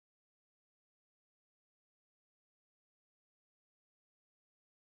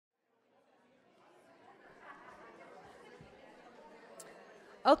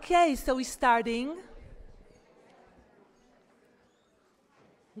Okay, so we're starting.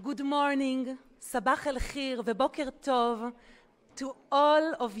 Good morning, sabach el khir veboker tov to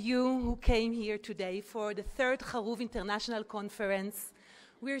all of you who came here today for the Third Haruv International Conference.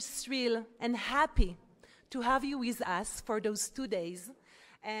 We're thrilled and happy to have you with us for those 2 days.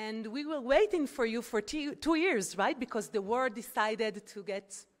 And we were waiting for you for 2 years, right? Because the world decided to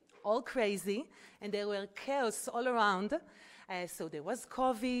get all crazy and there were chaos all around. So there was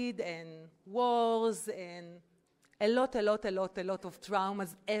COVID and wars and a lot of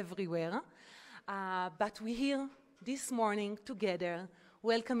traumas everywhere. But we're here this morning together,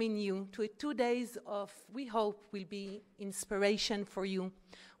 welcoming you to 2 days of, we hope, will be inspiration for you.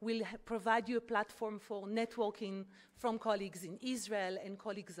 We'll provide you a platform for networking from colleagues in Israel and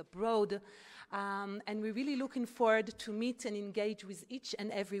colleagues abroad. And we're really looking forward to meet and engage with each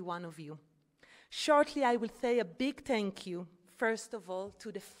and every one of you. Shortly, I will say a big thank you, first of all, to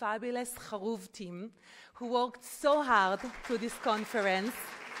the fabulous Haruv team who worked so hard to this conference,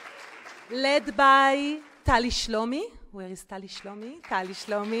 led by Tali Shlomi. Where is Tali Shlomi? Tali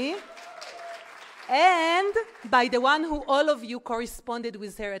Shlomi. And by the one who all of you corresponded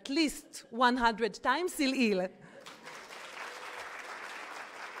with her at least 100 times, Il.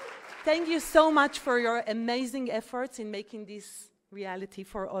 Thank you so much for your amazing efforts in making this reality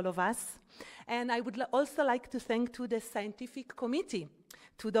for all of us. And I would also like to thank to the scientific committee,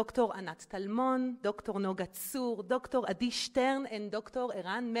 to Dr. Anat Talmon, Dr. Noga Tzur, Dr. Adi Stern, and Dr.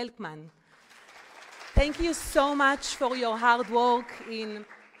 Eran Melkman. Thank you so much for your hard work in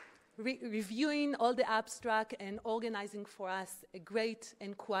reviewing all the abstract and organizing for us a great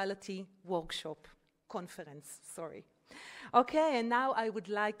and quality conference. Okay, and now I would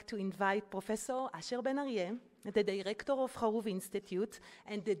like to invite Professor Asher Ben-Aryeh, the Director of Haruv Institute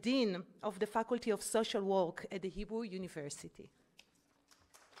and the Dean of the Faculty of Social Work at the Hebrew University.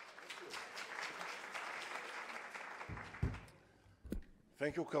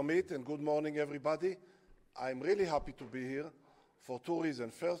 Thank you, Karmit, and good morning, everybody. I'm really happy to be here for 2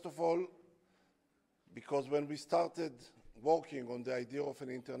 reasons. First of all, because when we started working on the idea of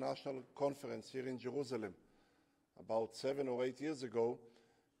an international conference here in Jerusalem about 7 or 8 years ago,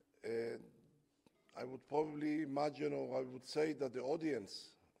 I would probably imagine, or I would say, that the audience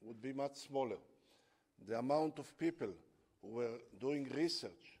would be much smaller. The amount of people who were doing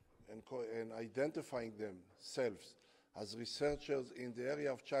research and identifying themselves as researchers in the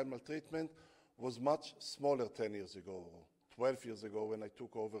area of child maltreatment was much smaller 10 years ago, or 12 years ago when I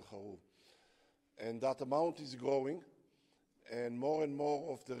took over Haruv. And that amount is growing, and more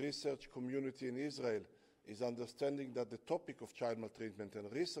of the research community in Israel is understanding that the topic of child maltreatment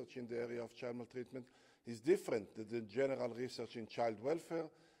and research in the area of child maltreatment is different than the general research in child welfare,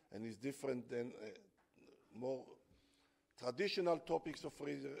 and is different than more traditional topics of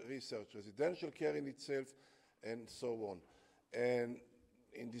research, residential care in itself, and so on. And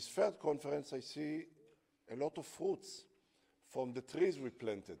in this third conference, I see a lot of fruits from the trees we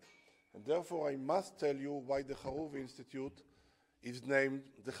planted. And therefore, I must tell you why the Haruv Institute is named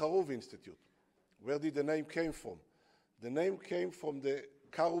the Haruv Institute. Where did the name came from? The name came from the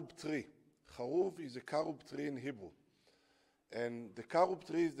carob tree. Haruv is a carob tree in Hebrew. And the carob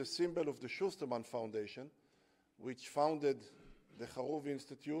tree is the symbol of the Schusterman Foundation, which founded the Haruv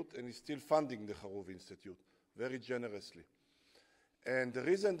Institute and is still funding the Haruv Institute very generously. And the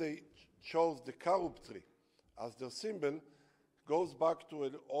reason they chose the carob tree as their symbol goes back to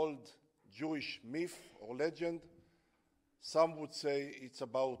an old Jewish myth or legend. Some would say it's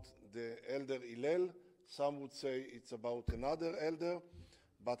about the elder Hillel, some would say it's about another elder,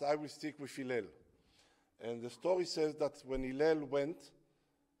 but I will stick with Hillel. And the story says that when Hillel went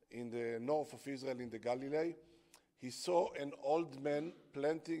in the north of Israel in the Galilee, he saw an old man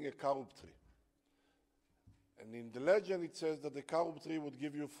planting a carob tree. And in the legend it says that the carob tree would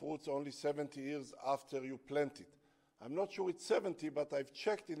give you fruits only 70 years after you plant it. I'm not sure it's 70, but I've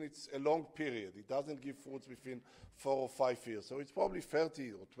checked and it's a long period. It doesn't give fruits within 4 or 5 years. So it's probably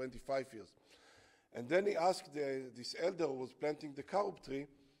 30 or 25 years. And then he asked this elder who was planting the carob tree,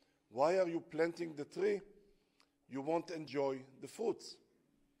 why are you planting the tree? You won't enjoy the fruits.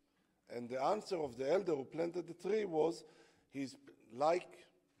 And the answer of the elder who planted the tree was, he's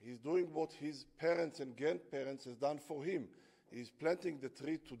doing what his parents and grandparents has done for him. He's planting the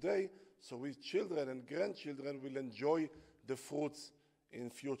tree today so his children and grandchildren will enjoy the fruits in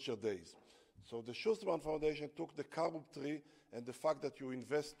future days. So the Schusterman Foundation took the carob tree and the fact that you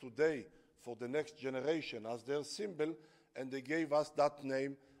invest today for the next generation as their symbol, and they gave us that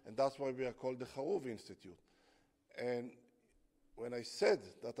name, and that's why we are called the Haruv Institute. And when I said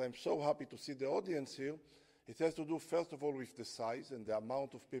that I'm so happy to see the audience here, It has to do, first of all, with the size and the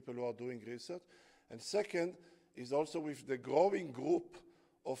amount of people who are doing research. And second is also with the growing group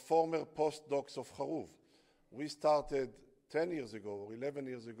of former postdocs of Haruv. We started 10 years ago or 11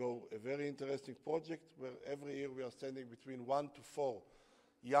 years ago a very interesting project where every year we are sending between 1 to 4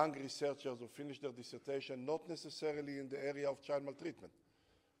 young researchers who finish their dissertation, not necessarily in the area of child maltreatment.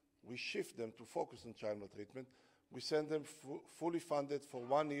 We shift them to focus on child maltreatment. We send them fully funded for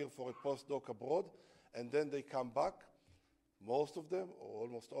 1 year for a postdoc abroad, and then they come back, most of them, or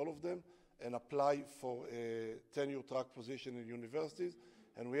almost all of them, and apply for a tenure track position in universities.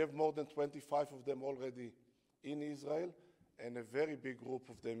 And we have more than 25 of them already in Israel, and a very big group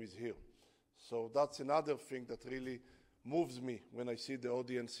of them is here. So that's another thing that really moves me when I see the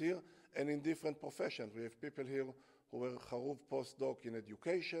audience here, and in different professions. We have people here who were Haruv postdoc in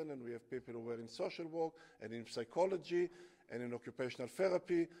education, and we have people who were in social work, and in psychology, and in occupational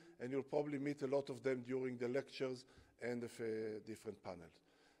therapy, and you'll probably meet a lot of them during the lectures and the different panels.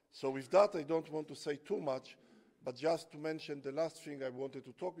 So with that, I don't want to say too much, but just to mention the last thing I wanted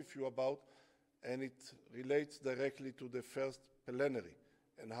to talk with you about, and it relates directly to the first plenary,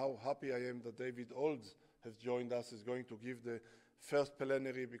 and how happy I am that David Olds has joined us, is going to give the first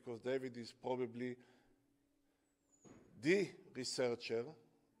plenary, because David is probably the researcher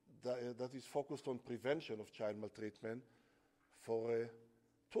that is focused on prevention of child maltreatment for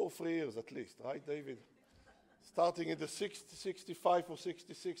 2 or 3 years at least, right, David? Starting in the 65 or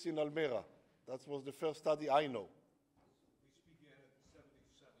 66 in Almera. That was the first study I know. We began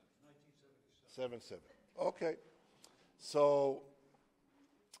in 1977. Okay. So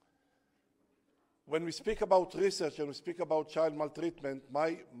when we speak about research and we speak about child maltreatment,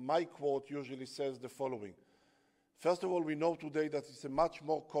 my quote usually says the following. First of all, we know today that it's a much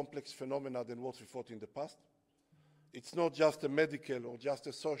more complex phenomenon than what we thought in the past. It's not just a medical or just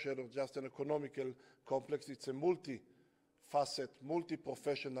a social or just an economical complex. It's a multi-facet,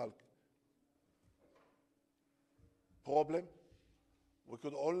 multi-professional problem. We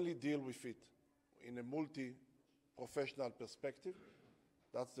could only deal with it in a multi-professional perspective.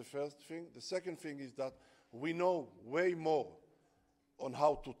 That's the first thing. The second thing is that we know way more on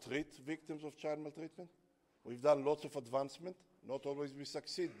how to treat victims of child maltreatment. We've done lots of advancement. Not always we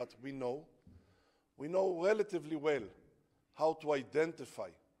succeed, but we know. We know relatively well how to identify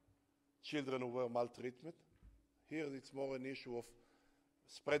children who were maltreated. Here it's more an issue of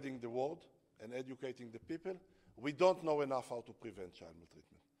spreading the word and educating the people. We don't know enough how to prevent child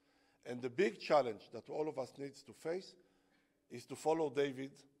maltreatment. And the big challenge that all of us needs to face is to follow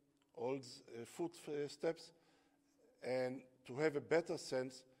David Old's footsteps and to have a better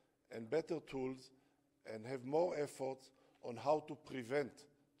sense and better tools and have more efforts on how to prevent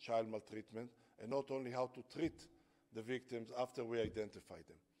child maltreatment and not only how to treat the victims after we identify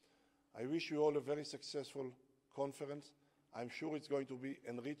them. I wish you all a very successful conference. I'm sure it's going to be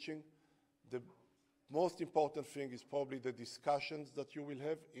enriching. The most important thing is probably the discussions that you will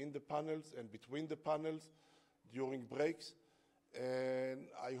have in the panels and between the panels during breaks. And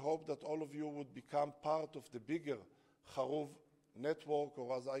I hope that all of you would become part of the bigger Haruv network,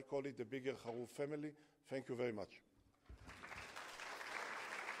 or as I call it, the bigger Haruv family. Thank you very much.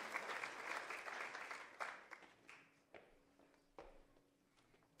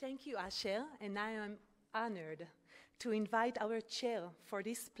 Thank you, Asher, and I am honored to invite our chair for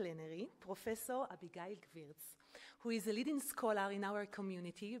this plenary, Professor Abigail Gewirtz, who is a leading scholar in our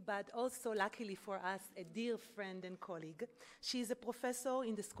community, but also, luckily for us, a dear friend and colleague. She is a professor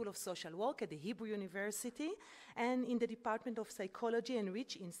in the School of Social Work at the Hebrew University and in the Department of Psychology and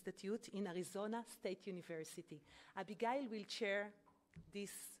Rich Institute in Arizona State University. Abigail will chair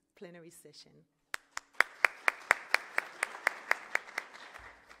this plenary session.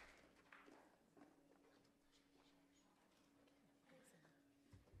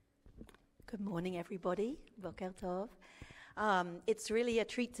 Good morning, everybody. Boker Tov. It's really a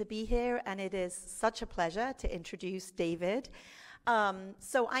treat to be here, and it is such a pleasure to introduce David.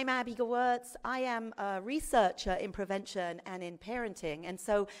 So I'm Abigail Gewirtz. I am a researcher in prevention and in parenting, and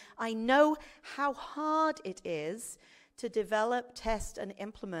so I know how hard it is to develop, test, and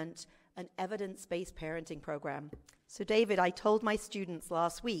implement an evidence-based parenting program. So David, I told my students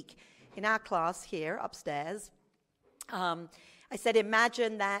last week in our class here upstairs, I said,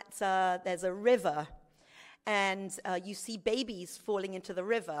 imagine that there's a river and you see babies falling into the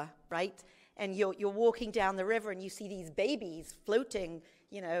river, right? And you're walking down the river and you see these babies floating,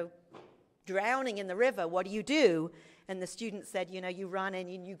 drowning in the river. What do? And the student said, you run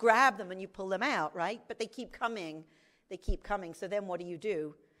and you grab them and you pull them out, right? But they keep coming. So then what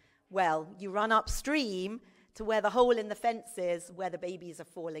do? Well, you run upstream to where the hole in the fence is, where the babies are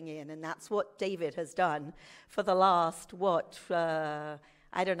falling in. And that's what David has done for the last, I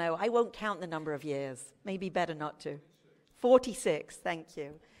don't know, I won't count the number of years. Maybe better not to. 46, thank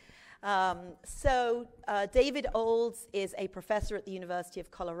you. David Olds is a professor at the University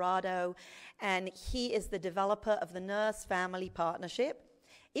of Colorado, and he is the developer of the Nurse-Family Partnership.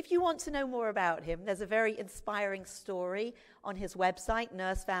 If you want to know more about him, there's a very inspiring story on his website,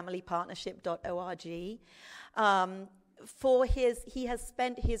 nursefamilypartnership.org. He has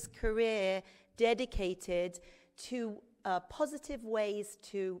spent his career dedicated to positive ways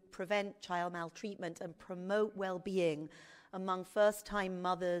to prevent child maltreatment and promote well-being among first-time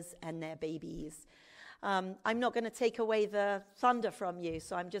mothers and their babies. I'm not going to take away the thunder from you,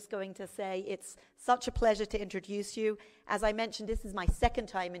 so I'm just going to say it's such a pleasure to introduce you. As I mentioned, this is my second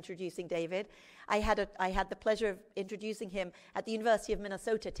time introducing David. I had the pleasure of introducing him at the University of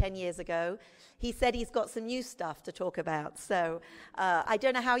Minnesota 10 years ago. He said he's got some new stuff to talk about, so I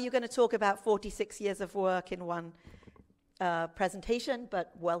don't know how you're going to talk about 46 years of work in one presentation,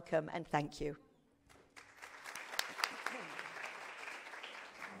 but welcome and thank you.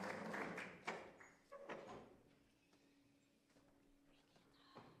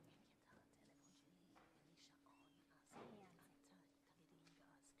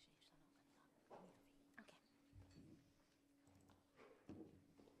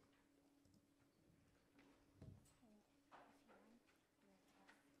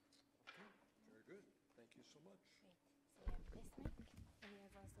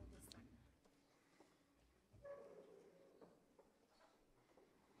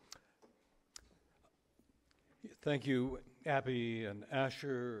 Thank you, Abby and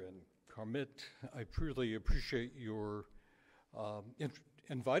Asher and Carmit. I really appreciate your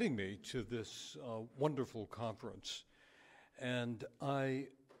inviting me to this wonderful conference. And I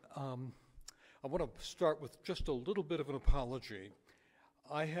want to start with just a little bit of an apology.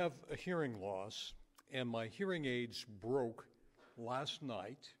 I have a hearing loss, and my hearing aids broke last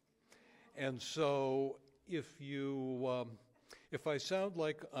night. And so if I sound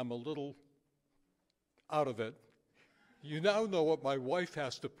like I'm a little out of it, you now know what my wife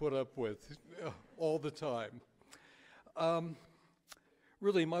has to put up with all the time.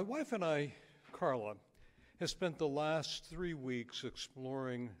 Really, my wife and I, Carla, have spent the last 3 weeks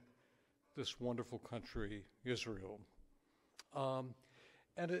exploring this wonderful country, Israel. And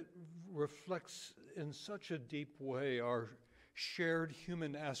it reflects in such a deep way our shared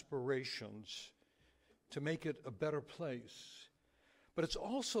human aspirations to make it a better place. But it's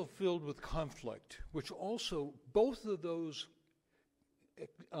also filled with conflict, which also, both of those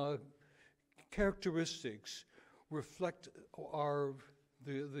characteristics reflect our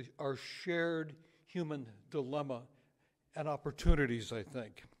shared human dilemma and opportunities, I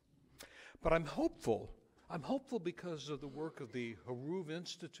think. But I'm hopeful. I'm hopeful because of the work of the Haruv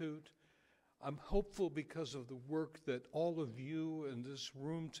Institute. I'm hopeful because of the work that all of you in this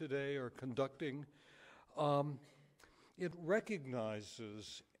room today are conducting. It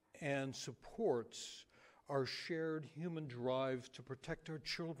recognizes and supports our shared human drive to protect our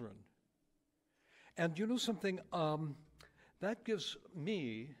children. And you know something? That gives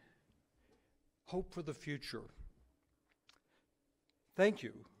me hope for the future. Thank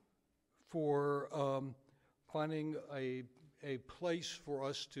you for finding a place for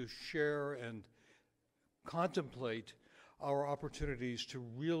us to share and contemplate our opportunities to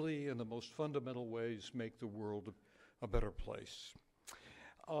really, in the most fundamental ways, make the world a better place.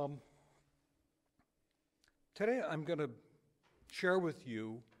 Today I'm going to share with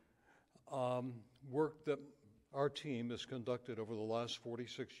you work that our team has conducted over the last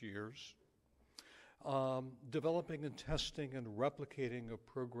 46 years, developing and testing and replicating a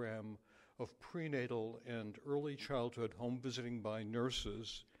program of prenatal and early childhood home visiting by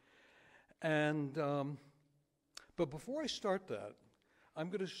nurses. And but before I start that, I'm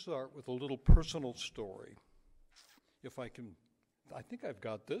going to start with a little personal story. If I can, I think I've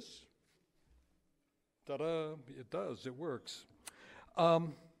got this. Ta-da, it does, it works.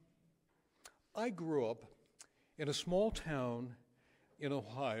 I grew up in a small town in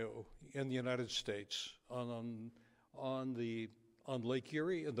Ohio in the United States on Lake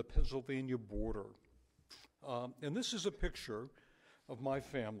Erie and the Pennsylvania border. And this is a picture of my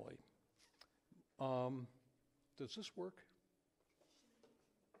family. Does this work?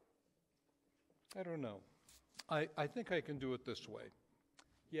 I don't know. I think I can do it this way.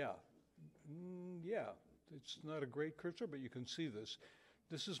 Yeah. Yeah. It's not a great cursor, but you can see this.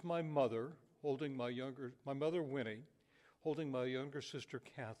 This is my mother holding my mother Winnie, holding my younger sister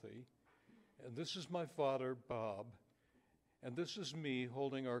Kathy. And this is my father, Bob. And this is me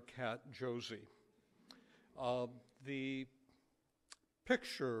holding our cat, Josie. The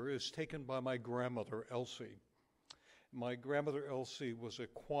picture is taken by my grandmother, Elsie. My grandmother, Elsie, was a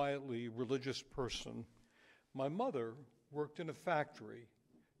quietly religious person. My mother worked in a factory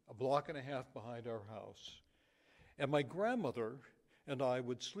a block and a half behind our house. And my grandmother and I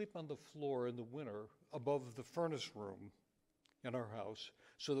would sleep on the floor in the winter above the furnace room in our house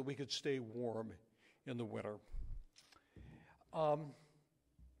so that we could stay warm in the winter.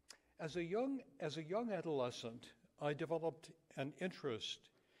 As a young adolescent, I developed an interest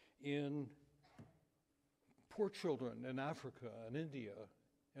in poor children in Africa and India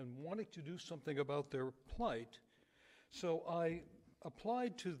and wanting to do something about their plight. So I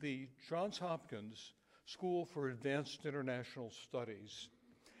applied to the Johns Hopkins School for Advanced International Studies,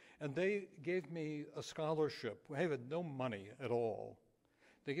 and they gave me a scholarship. I had no money at all.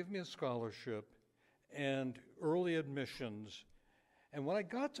 They gave me a scholarship and early admissions. And when I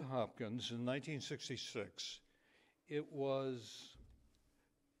got to Hopkins in 1966, it was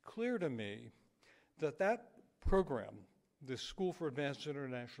clear to me that that program, the School for Advanced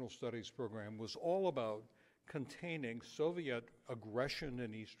International Studies program, was all about containing Soviet aggression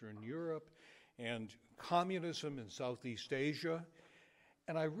in Eastern Europe and communism in Southeast Asia.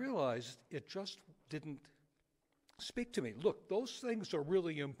 And I realized it just didn't speak to me. Look, those things are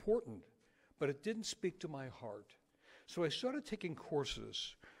really important, but it didn't speak to my heart. So I started taking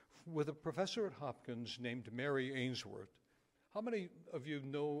courses with a professor at Hopkins named Mary Ainsworth. How many of you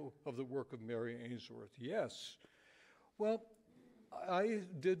know of the work of Mary Ainsworth? Yes. Well, I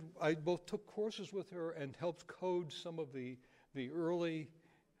both took courses with her and helped code some of the early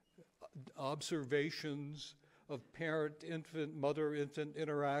observations of parent-infant, mother-infant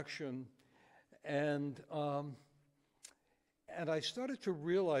interaction. And I started to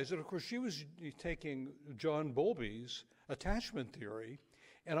realize that, of course, she was taking John Bowlby's attachment theory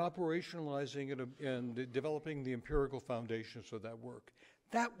and operationalizing it and developing the empirical foundations of that work.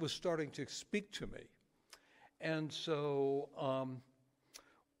 That was starting to speak to me. And so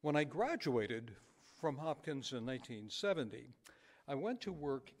when I graduated from Hopkins in 1970, I went to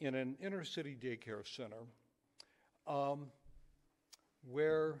work in an inner-city daycare center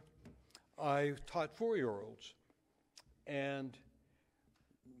where I taught 4-year-olds. And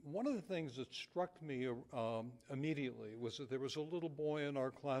one of the things that struck me immediately was that there was a little boy in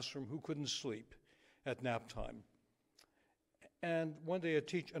our classroom who couldn't sleep at nap time. And one day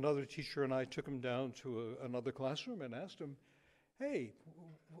another teacher and I took him down to another classroom and asked him, hey,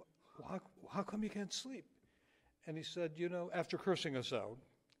 how come you can't sleep? And he said, after cursing us out,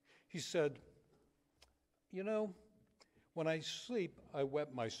 he said, when I sleep, I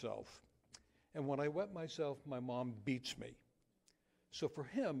wet myself. And when I wet myself, my mom beats me. So for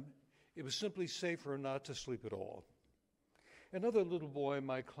him, it was simply safer not to sleep at all. Another little boy in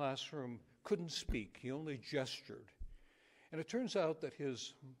my classroom couldn't speak. He only gestured. And it turns out that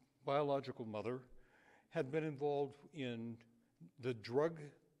his biological mother had been involved in the drug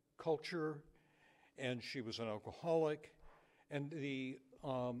culture, and she was an alcoholic, and it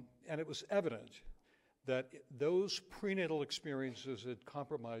was evident that those prenatal experiences had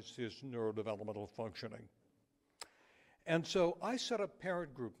compromised his neurodevelopmental functioning. And so I set up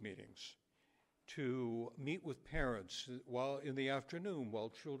parent group meetings to meet with parents in the afternoon while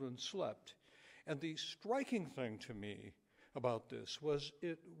children slept. And the striking thing to me about this was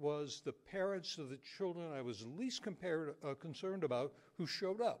it was the parents of the children I was least concerned about who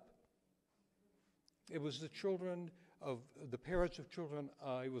showed up. It was the parents of children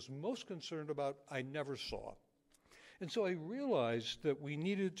I was most concerned about I never saw. And so I realized that we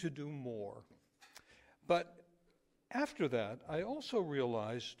needed to do more. But after that, I also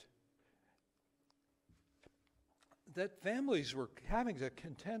realized that families were having to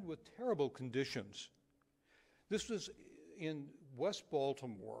contend with terrible conditions. This was in West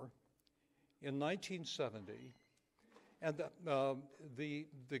Baltimore in 1970, and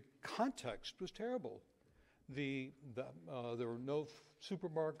the context was terrible. There were no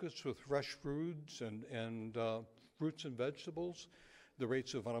supermarkets with fresh fruits and fruits and vegetables. The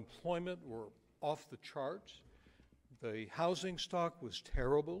rates of unemployment were off the charts. The housing stock was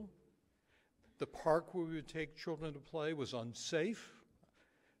terrible. The park where we would take children to play was unsafe.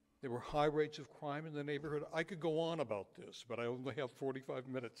 There were high rates of crime in the neighborhood. I could go on about this, but I only have 45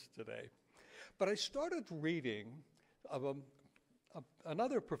 minutes today. But I started reading of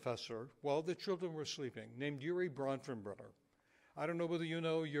another professor while the children were sleeping named Yuri Bronfenbrenner. I don't know whether you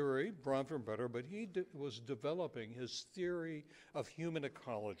know Yuri Bronfenbrenner, but he was developing his theory of human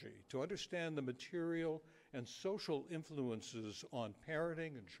ecology to understand the material and social influences on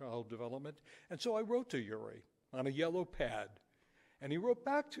parenting and child development. And so I wrote to Yuri on a yellow pad, and he wrote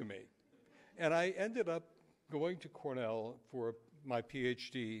back to me. And I ended up going to Cornell for my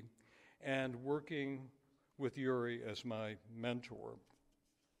PhD and working with Yuri as my mentor.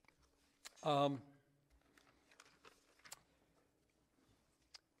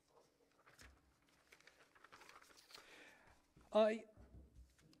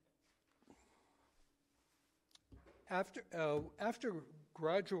 After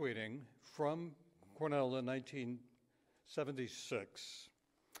graduating from Cornell in 1976,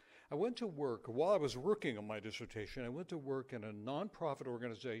 I went to work. While I was working on my dissertation, I went to work in a nonprofit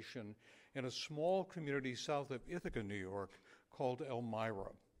organization in a small community south of Ithaca, New York, called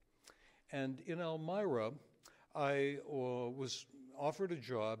Elmira. And in Elmira, I was offered a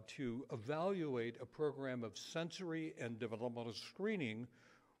job to evaluate a program of sensory and developmental screening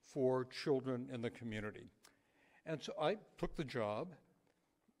for children in the community. And so I took the job,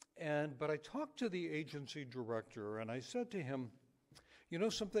 but I talked to the agency director, and I said to him, you know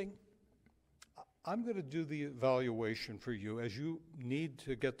something, I'm going to do the evaluation for you, as you need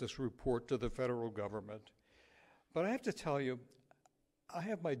to get this report to the federal government. But I have to tell you, I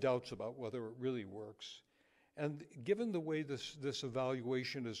have my doubts about whether it really works. And given the way this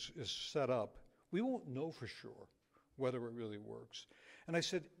evaluation is set up, we won't know for sure whether it really works. And I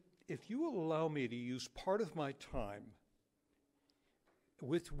said, if you will allow me to use part of my time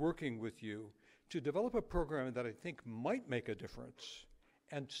with working with you to develop a program that I think might make a difference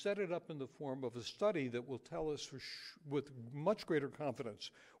and set it up in the form of a study that will tell us with much greater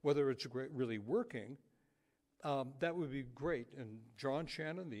confidence whether it's really working, that would be great. And John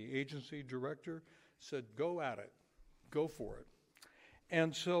Shannon, the agency director, said, go at it, go for it.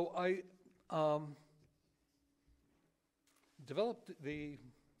 And so I developed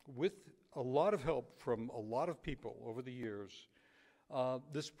with a lot of help from a lot of people over the years,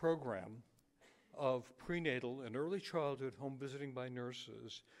 this program of prenatal and early childhood home visiting by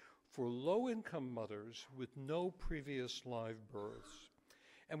nurses for low-income mothers with no previous live births.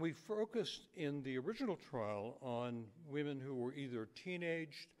 And we focused in the original trial on women who were either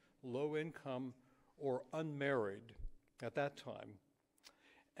teenaged, low-income, or unmarried at that time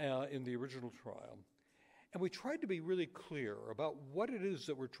in the original trial. And we tried to be really clear about what it is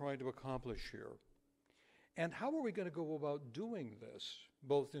that we're trying to accomplish here. And how are we going to go about doing this,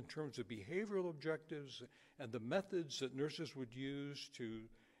 both in terms of behavioral objectives and the methods that nurses would use to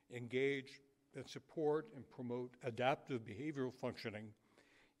engage and support and promote adaptive behavioral functioning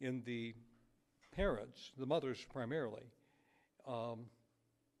in the parents, the mothers primarily,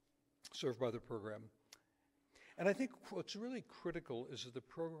 served by the program. And I think what's really critical is that the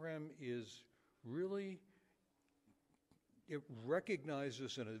program is really, it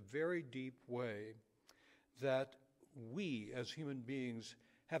recognizes in a very deep way that we as human beings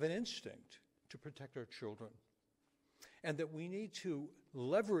have an instinct to protect our children, and that we need to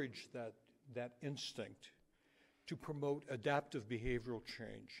leverage that instinct to promote adaptive behavioral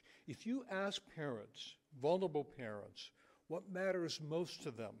change. If you ask parents, vulnerable parents, what matters most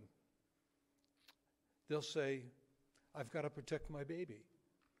to them, they'll say, I've got to protect my baby.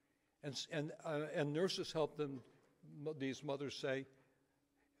 And nurses help them, these mothers say,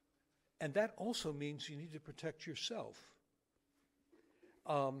 and that also means you need to protect yourself.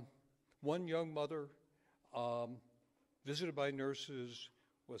 One young mother visited by nurses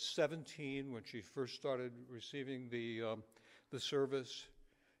was 17 when she first started receiving the service.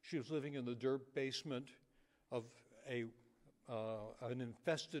 She was living in the dirt basement of an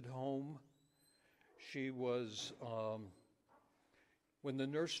infested home. She was, when the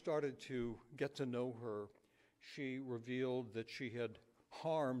nurse started to get to know her, she revealed that she had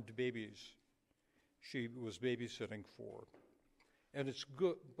harmed babies she was babysitting for. And it's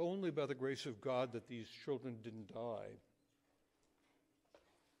good, only by the grace of God that these children didn't die.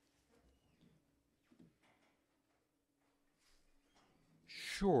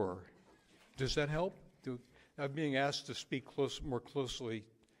 Sure. Does that help? I'm being asked to speak more closely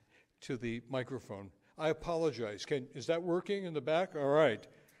to the microphone. I apologize. Is that working in the back? All right.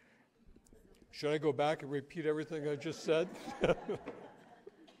 Should I go back and repeat everything I just said?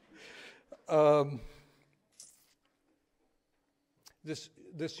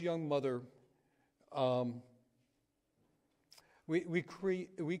 This young mother, we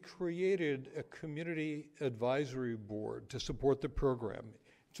created a community advisory board to support the program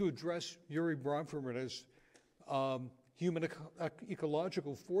to address Yuri Bronfman's human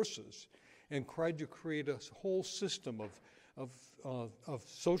ecological forces, and tried to create a whole system of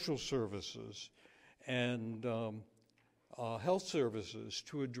social services and health services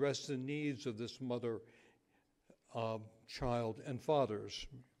to address the needs of this mother, child, and fathers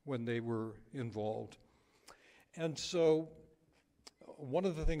when they were involved. And so one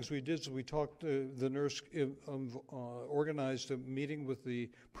of the things we did is we talked, the nurse organized a meeting with the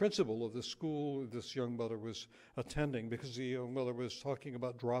principal of the school this young mother was attending, because the young mother was talking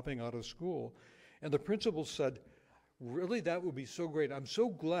about dropping out of school. And the principal said, really, that would be so great. I'm so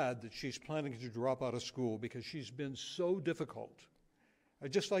glad that she's planning to drop out of school because she's been so difficult.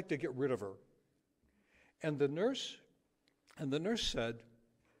 I'd just like to get rid of her. And the nurse said,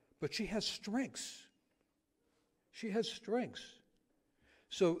 but she has strengths. She has strengths.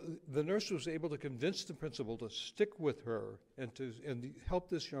 So the nurse was able to convince the principal to stick with her and help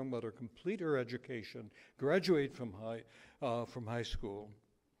this young mother complete her education, graduate from high school.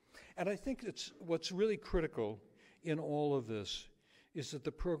 And I think what's really critical in all of this is that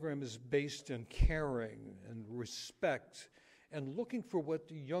the program is based in caring and respect and looking for what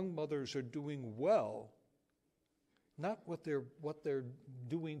the young mothers are doing well, not what they're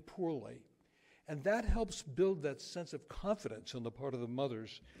doing poorly. And that helps build that sense of confidence on the part of the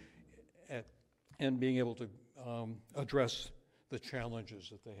mothers and being able to address the challenges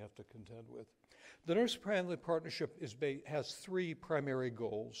that they have to contend with. The Nurse-Family Partnership has three primary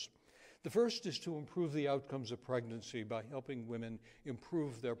goals. The first is to improve the outcomes of pregnancy by helping women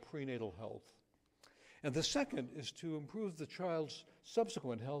improve their prenatal health. And the second is to improve the child's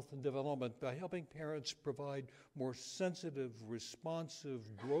subsequent health and development by helping parents provide more sensitive,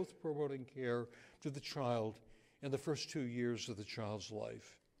 responsive, growth-promoting care to the child in the first 2 years of the child's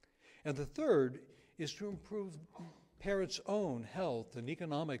life. And the third is to improve parents' own health and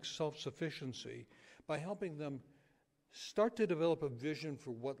economic self-sufficiency by helping them start to develop a vision for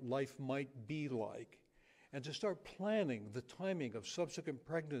what life might be like, and to start planning the timing of subsequent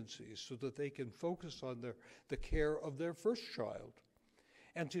pregnancies so that they can focus on the care of their first child,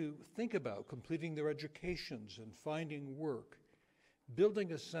 and to think about completing their educations and finding work,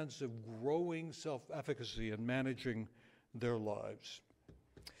 building a sense of growing self-efficacy and managing their lives.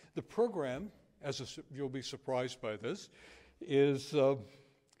 The program, you'll be surprised by this, is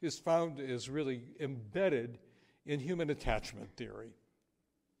really embedded in human attachment theory.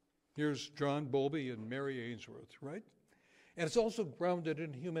 Here's John Bowlby and Mary Ainsworth, right? And it's also grounded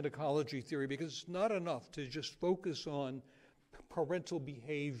in human ecology theory, because it's not enough to just focus on parental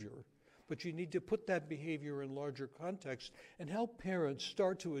behavior, but you need to put that behavior in larger context and help parents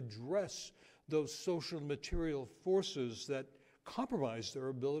start to address those social and material forces that compromise their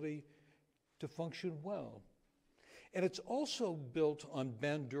ability to function well. And it's also built on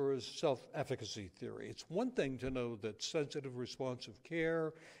Bandura's self-efficacy theory. It's one thing to know that sensitive responsive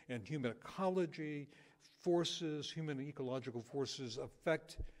care and human ecology forces, human ecological forces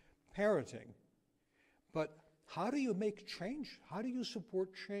affect parenting. But how do you make change? How do you support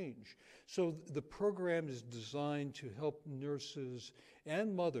change? So the program is designed to help nurses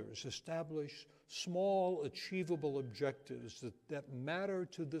and mothers establish small, achievable objectives that matter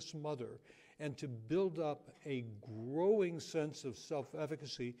to this mother, and to build up a growing sense of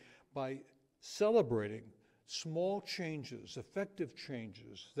self-efficacy by celebrating small changes, effective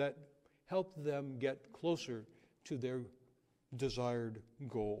changes that help them get closer to their desired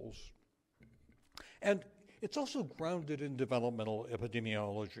goals. And it's also grounded in developmental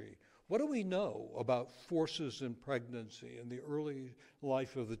epidemiology. What do we know about forces in pregnancy and the early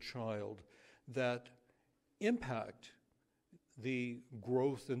life of the child that impact the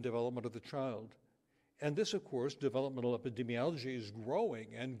growth and development of the child? And this, of course, developmental epidemiology is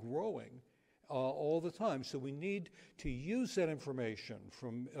growing and growing all the time. So we need to use that information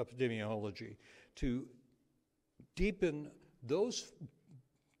from epidemiology to deepen those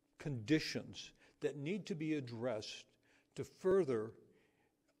conditions that need to be addressed to further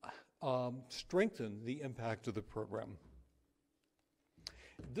strengthen the impact of the program.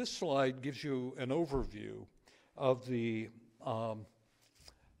 This slide gives you an overview of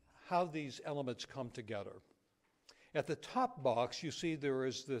how these elements come together. At the top box, you see there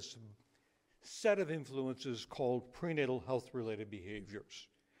is this set of influences called prenatal health-related behaviors.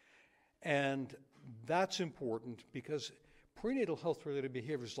 And that's important because prenatal health-related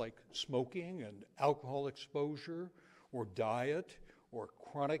behaviors like smoking and alcohol exposure or diet or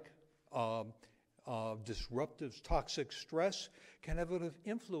chronic disruptive toxic stress can have an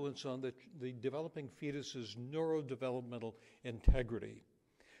influence on the developing fetus's neurodevelopmental integrity.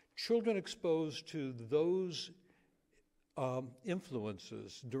 Children exposed to those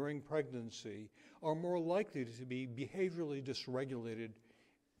influences during pregnancy are more likely to be behaviorally dysregulated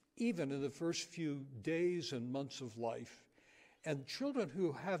even in the first few days and months of life. And children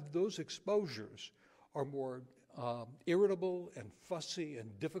who have those exposures are more irritable and fussy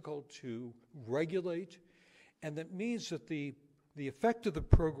and difficult to regulate. And that means that the effect of the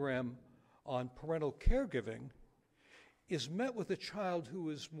program on parental caregiving is met with a child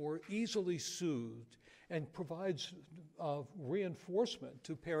who is more easily soothed and provides reinforcement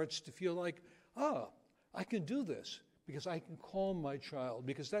to parents to feel like, I can do this because I can calm my child,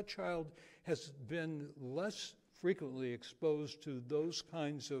 because that child has been less frequently exposed to those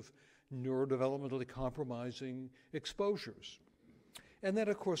kinds of neurodevelopmentally compromising exposures. And then,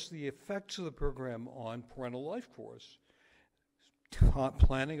 of course, the effects of the program on parental life course,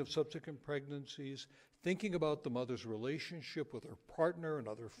 planning of subsequent pregnancies, thinking about the mother's relationship with her partner and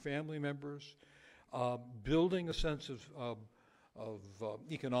other family members, building a sense of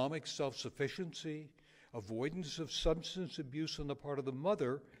economic self-sufficiency, avoidance of substance abuse on the part of the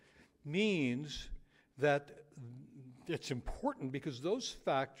mother, means that it's important because those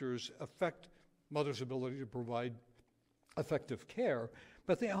factors affect mother's ability to provide effective care,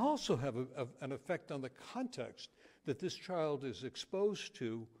 but they also have an effect on the context that this child is exposed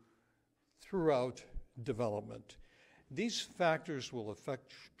to throughout development. These factors will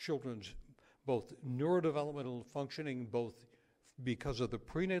affect children's both neurodevelopmental functioning, both because of the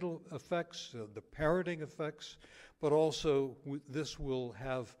prenatal effects, the parenting effects, but also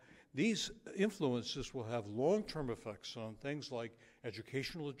these influences will have long-term effects on things like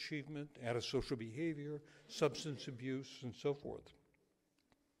educational achievement, antisocial behavior, substance abuse, and so forth.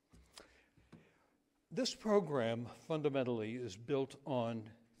 This program fundamentally is built on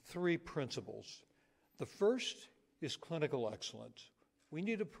 3 principles. The first is clinical excellence. We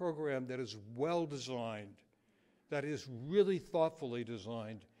need a program that is well designed, that is really thoughtfully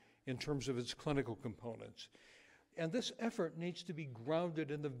designed in terms of its clinical components. And this effort needs to be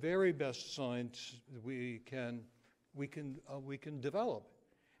grounded in the very best science we can develop.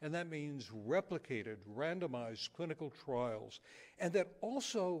 And that means replicated, randomized clinical trials. And that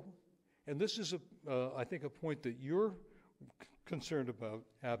also, and this is, I think, a point that you're concerned about,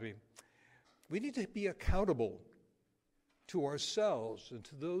 Abby, we need to be accountable to ourselves and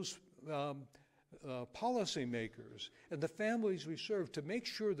to those policymakers and the families we serve to make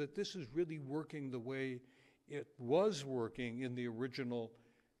sure that this is really working the way it was working in the original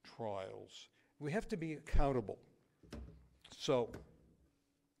trials. We have to be accountable. So,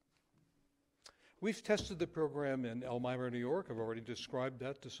 we've tested the program in Elmira, New York. I've already described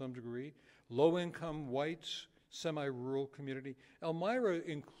that to some degree. Low-income, whites, semi-rural community. Elmira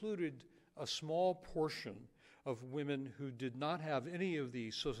included a small portion of women who did not have any of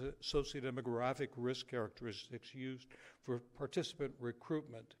the sociodemographic risk characteristics used for participant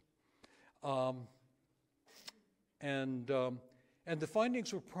recruitment. And the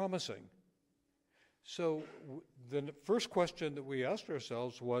findings were promising. So the first question that we asked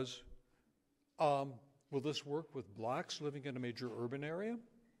ourselves was, will this work with blacks living in a major urban area?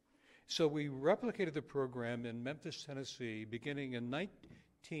 So we replicated the program in Memphis, Tennessee, beginning in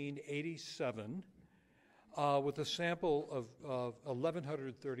 1987, with a sample of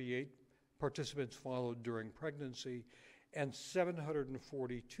 1,138 participants followed during pregnancy, and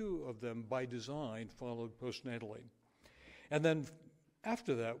 742 of them by design followed postnatally. And then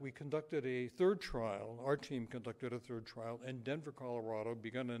after that, we conducted a third trial. Our team conducted a third trial in Denver, Colorado,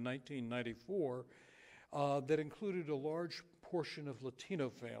 begun in 1994, that included a large portion of Latino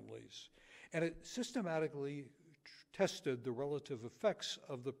families. And it systematically tested the relative effects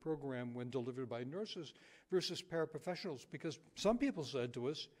of the program when delivered by nurses versus paraprofessionals, because some people said to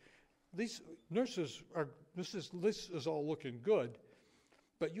us, these nurses this is all looking good,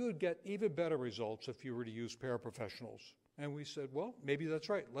 but you would get even better results if you were to use paraprofessionals. And we said, well, maybe that's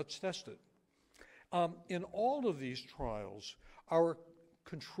right, let's test it. In all of these trials, our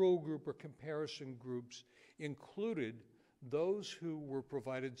control group or comparison groups included those who were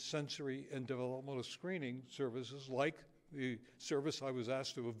provided sensory and developmental screening services, like the service I was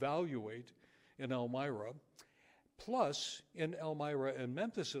asked to evaluate in Elmira, plus, in Elmira and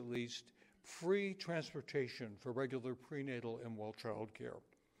Memphis at least, free transportation for regular prenatal and well child care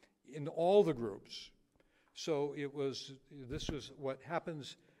in all the groups. So this was what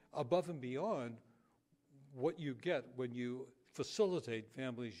happens above and beyond what you get when you facilitate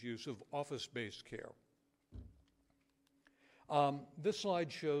families' use of office-based care. This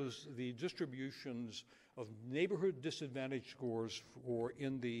slide shows the distributions of neighborhood disadvantage scores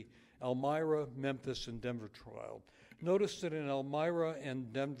in the Elmira, Memphis, and Denver trial. Notice that in Elmira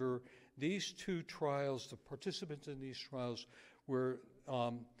and Denver, these two trials, the participants in these trials were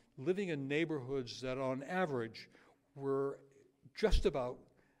living in neighborhoods that on average were just about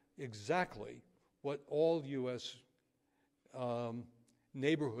exactly what all U.S.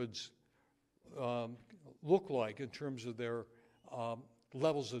 Neighborhoods look like in terms of their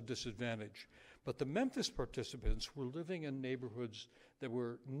levels of disadvantage. But the Memphis participants were living in neighborhoods that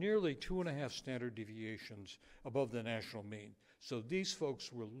were nearly 2.5 standard deviations above the national mean. So these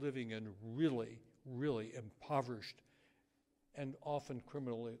folks were living in really, really impoverished and often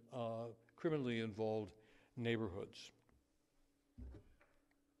criminally involved neighborhoods.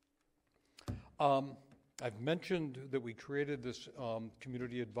 I've mentioned that we created this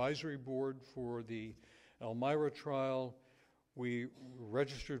community advisory board for the Elmira trial. We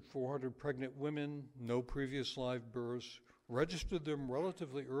registered 400 pregnant women, no previous live births, registered them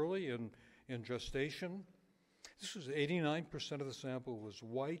relatively early in gestation. This was 89% of the sample was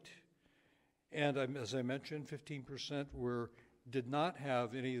white, and as I mentioned, 15% did not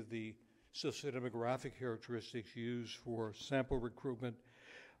have any of the sociodemographic characteristics used for sample recruitment.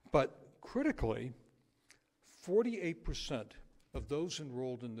 But critically, 48% of those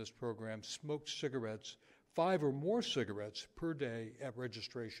enrolled in this program smoked cigarettes, 5 or more cigarettes per day at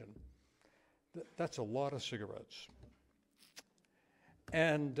registration. That's a lot of cigarettes.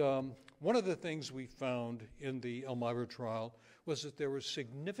 And one of the things we found in the Elmira trial was that there were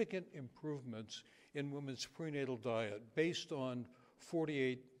significant improvements in women's prenatal diet based on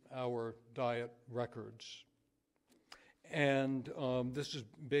 48-hour diet records. And this is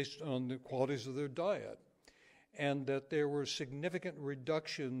based on the qualities of their diet. And that there were significant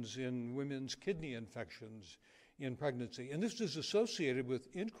reductions in women's kidney infections in pregnancy. And this is associated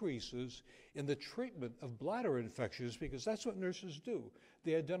with increases in the treatment of bladder infections, because that's what nurses do.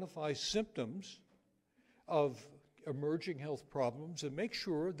 They identify symptoms of emerging health problems and make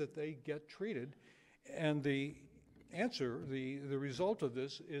sure that they get treated. And the result of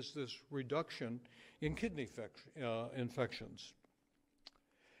this is this reduction in kidney infections.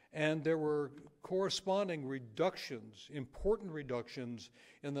 And there were corresponding reductions, important reductions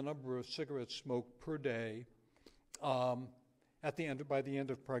in the number of cigarettes smoked per day by the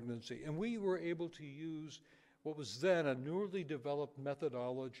end of pregnancy. And we were able to use what was then a newly developed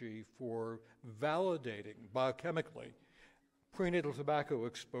methodology for validating biochemically prenatal tobacco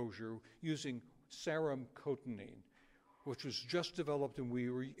exposure using serum cotinine, which was just developed, and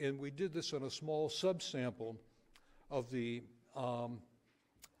we did this on a small subsample of the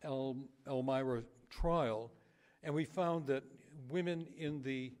Elmira trial, and we found that women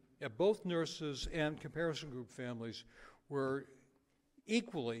both nurses and comparison group families were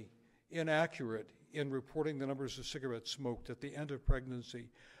equally inaccurate in reporting the numbers of cigarettes smoked at the end of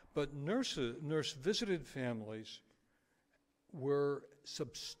pregnancy. But nurse-visited families were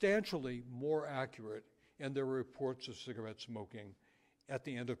substantially more accurate in their reports of cigarette smoking at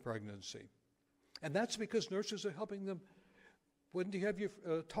the end of pregnancy. And that's because nurses are helping them. When do you have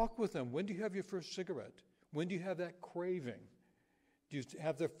talk with them? When do you have your first cigarette? When do you have that craving? Is it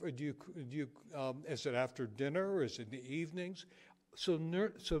after dinner, or is it in the evenings? So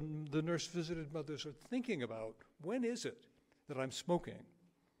the nurse-visited mothers are thinking about, when is it that I'm smoking?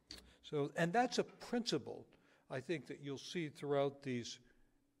 And that's a principle, I think, that you'll see throughout these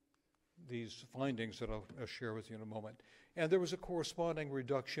findings that I'll share with you in a moment. And there was a corresponding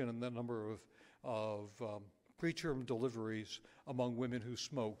reduction in the number of preterm deliveries among women who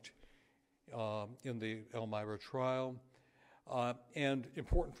smoked in the Elmira trial. And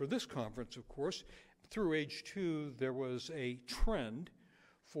important for this conference, of course, through age 2, there was a trend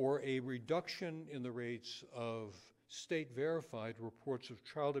for a reduction in the rates of state-verified reports of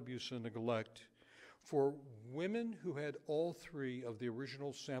child abuse and neglect for women who had all 3 of the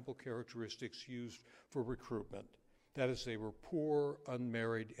original sample characteristics used for recruitment. That is, they were poor,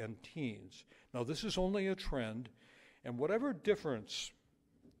 unmarried, and teens. Now, this is only a trend, and whatever difference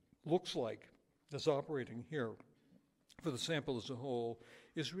looks like is operating here for the sample as a whole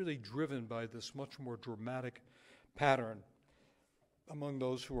is really driven by this much more dramatic pattern among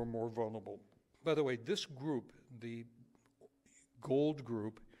those who are more vulnerable. By the way, this group, the gold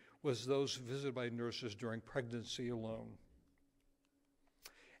group, was those visited by nurses during pregnancy alone.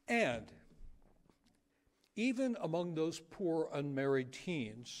 And even among those poor unmarried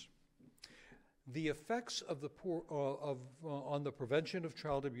teens, the effects of the on the prevention of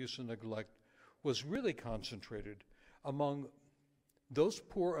child abuse and neglect was really concentrated among those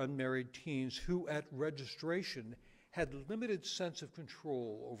poor unmarried teens who at registration had limited sense of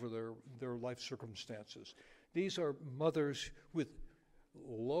control over their life circumstances. These are mothers with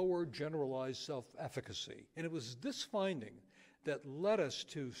lower generalized self-efficacy. And it was this finding that led us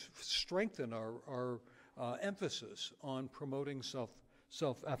to strengthen our emphasis on promoting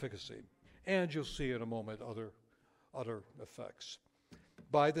self-efficacy. And you'll see in a moment other effects.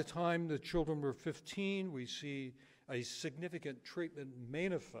 By the time the children were 15, we see a significant treatment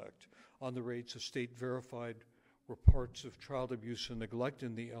main effect on the rates of state-verified reports of child abuse and neglect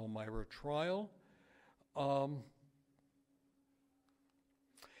in the Elmira trial.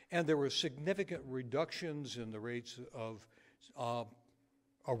 And there were significant reductions in the rates of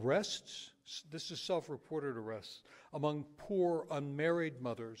arrests, this is self-reported arrests, among poor unmarried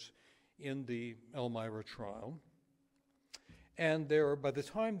mothers in the Elmira trial. And by the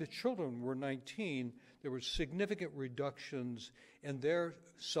time the children were 19, there were significant reductions in their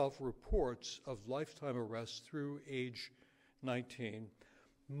self-reports of lifetime arrests through age 19.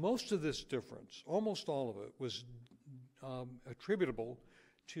 Most of this difference, almost all of it, was attributable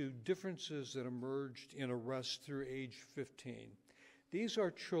to differences that emerged in arrests through age 15. These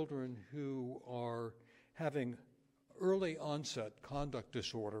are children who are having early onset conduct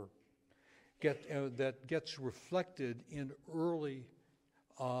disorder that gets reflected in early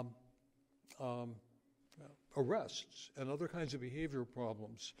arrests and other kinds of behavioral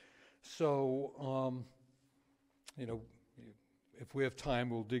problems. So, if we have time,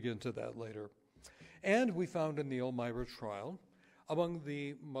 we'll dig into that later. And we found in the Elmira trial, among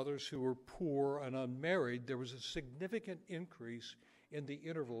the mothers who were poor and unmarried, there was a significant increase in the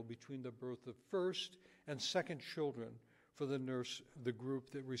interval between the birth of first and second children for the group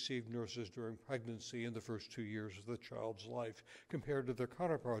that received nurses during pregnancy in the first 2 years of the child's life compared to their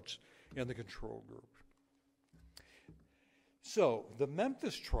counterparts in the control group. So the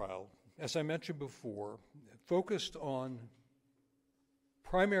Memphis trial, as I mentioned before, focused on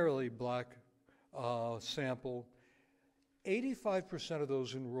primarily black sample. 85% of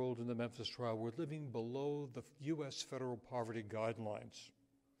those enrolled in the Memphis trial were living below the U.S. federal poverty guidelines.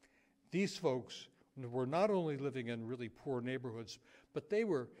 These folks were not only living in really poor neighborhoods, but they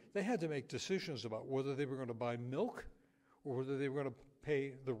had to make decisions about whether they were going to buy milk or whether they were going to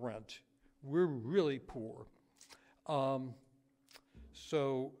pay the rent. We're really poor.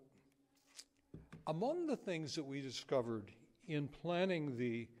 So among the things that we discovered in planning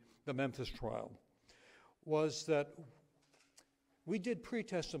the Memphis trial was that we did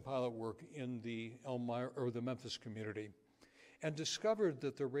pre-test and pilot work in the Memphis community and discovered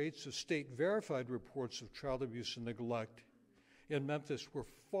that the rates of state-verified reports of child abuse and neglect in Memphis were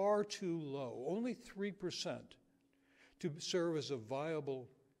far too low, only 3%, to serve as a viable,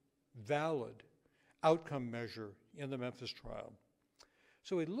 valid outcome measure in the Memphis trial.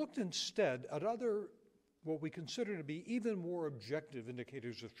 So we looked instead at other, what we consider to be even more objective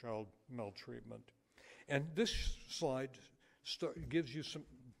indicators of child maltreatment. And this slide gives you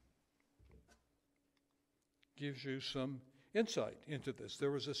some insight into this.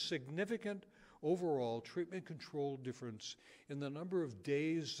 There was a significant overall treatment control difference in the number of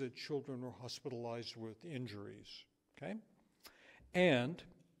days that children were hospitalized with injuries, okay? And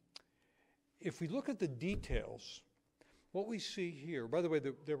if we look at the details, what we see here, by the way,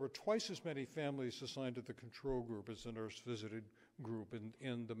 there were twice as many families assigned to the control group as the nurse-visited group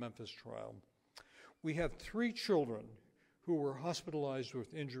in the Memphis trial. We have 3 children who were hospitalized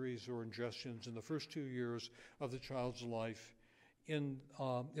with injuries or ingestions in the first 2 years of the child's life in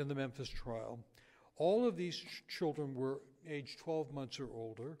the Memphis trial. All of these children were age 12 months or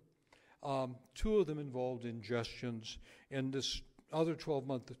older. 2 of them involved ingestions, and this other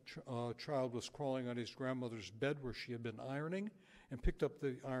 12-month child was crawling on his grandmother's bed where she had been ironing and picked up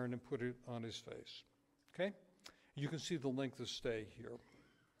the iron and put it on his face, okay? You can see the length of stay here.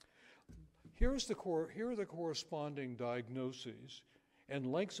 Here are the corresponding diagnoses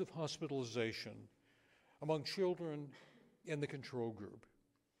and lengths of hospitalization among children in the control group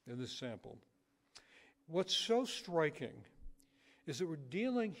in this sample. What's so striking is that we're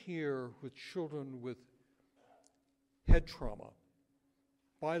dealing here with children with head trauma,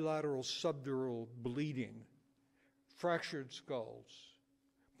 bilateral subdural bleeding, fractured skulls,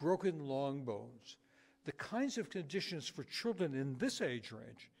 broken long bones, the kinds of conditions for children in this age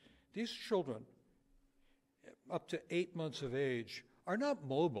range. These children, up to 8 months of age, are not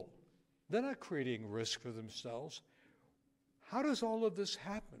mobile. They're not creating risk for themselves. How does all of this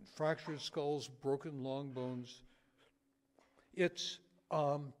happen? Fractured skulls, broken long bones.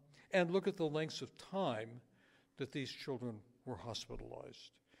 And look at the lengths of time that these children were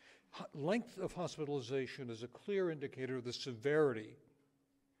hospitalized. Length of hospitalization is a clear indicator of the severity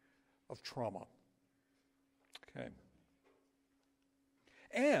of trauma. Okay.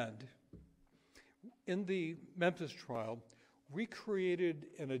 And in the Memphis trial, we created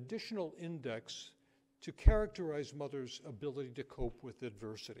an additional index to characterize mothers' ability to cope with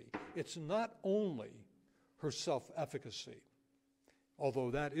adversity. It's not only her self-efficacy,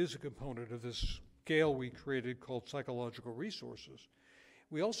 although that is a component of this scale we created called psychological resources.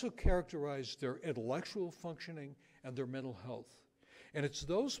 We also characterize their intellectual functioning and their mental health. And it's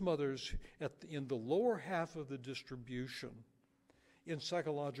those mothers in the lower half of the distribution in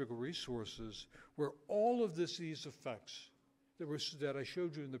psychological resources where all of these effects that I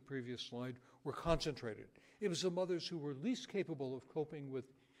showed you in the previous slide were concentrated. It was the mothers who were least capable of coping with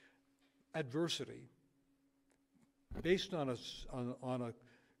adversity based on a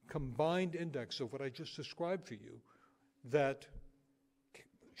combined index of what I just described for you that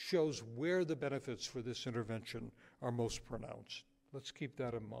shows where the benefits for this intervention are most pronounced. Let's keep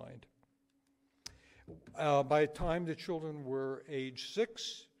that in mind. By the time the children were age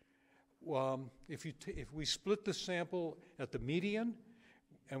 6, if we split the sample at the median,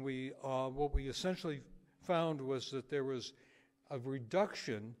 and what we essentially found was that there was a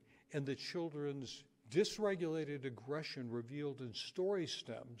reduction in the children's dysregulated aggression revealed in story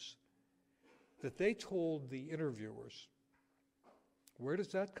stems that they told the interviewers. Where does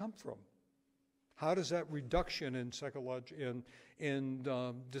that come from? How does that reduction in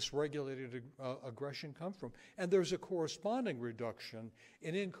dysregulated aggression come from? And there's a corresponding reduction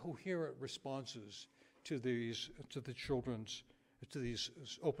in incoherent responses to these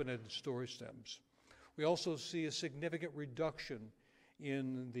open-ended story stems. We also see a significant reduction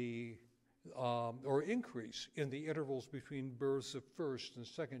in or increase in the intervals between births of first and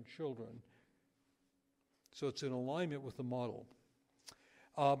second children. So it's in alignment with the model.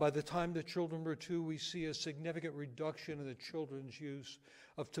 By the time the children were 2, we see a significant reduction in the children's use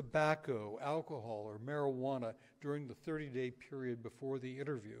of tobacco, alcohol, or marijuana during the 30-day period before the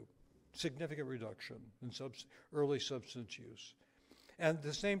interview. Significant reduction in early substance use. And at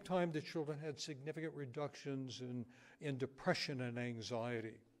the same time, the children had significant reductions in depression and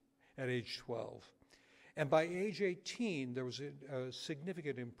anxiety at age 12. And by age 18, there was a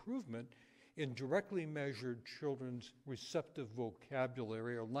significant improvement in directly measured children's receptive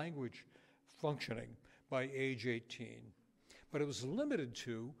vocabulary or language functioning by age 18. But it was limited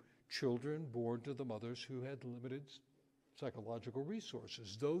to children born to the mothers who had limited psychological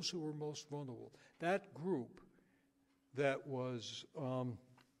resources, those who were most vulnerable. That group that was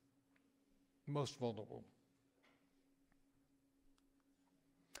most vulnerable.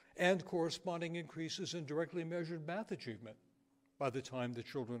 And corresponding increases in directly measured math achievement by the time the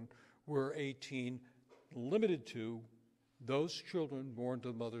children were 18, limited to those children born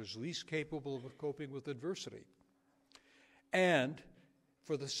to mothers least capable of coping with adversity. And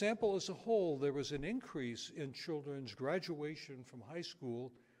for the sample as a whole, there was an increase in children's graduation from high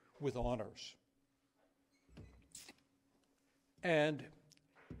school with honors. And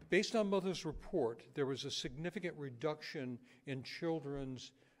based on Mother's report, there was a significant reduction in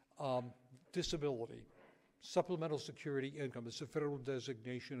children's disability. Supplemental Security Income. It's a federal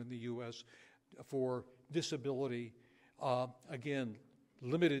designation in the U.S. for disability, again,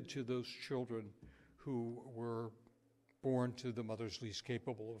 limited to those children who were born to the mothers least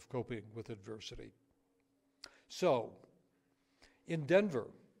capable of coping with adversity. So, in Denver,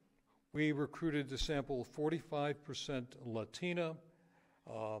 we recruited a sample of 45% Latina.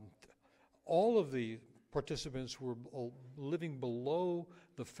 All of the participants were living below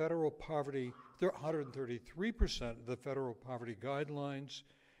the federal poverty, 133% of the federal poverty guidelines,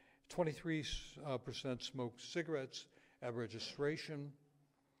 23% smoked cigarettes at registration.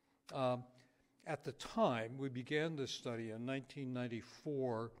 At the time, we began this study in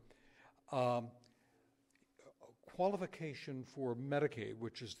 1994, qualification for Medicaid,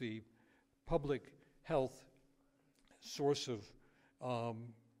 which is the public health source of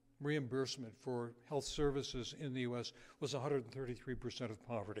reimbursement for health services in the U.S. was 133% of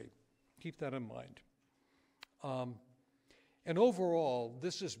poverty. Keep that in mind. And overall,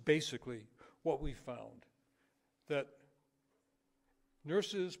 this is basically what we found, that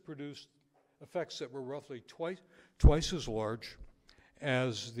nurses produced effects that were roughly twice as large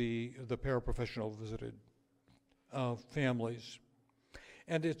as the paraprofessional visited families.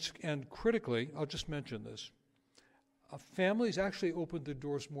 And critically, I'll just mention this, families actually opened the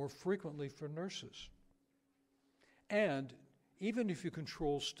doors more frequently for nurses. And even if you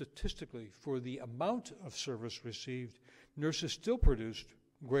control statistically for the amount of service received, nurses still produced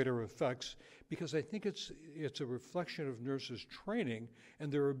greater effects because I think it's a reflection of nurses' training and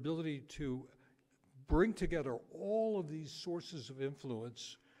their ability to bring together all of these sources of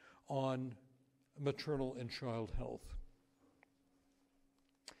influence on maternal and child health.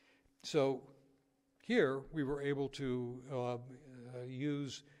 So here we were able to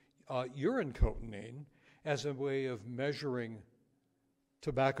use urine cotinine as a way of measuring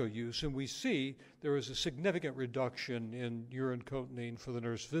tobacco use, and we see there is a significant reduction in urine cotinine for the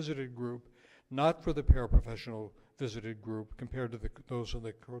nurse-visited group, not for the paraprofessional visited group compared to those in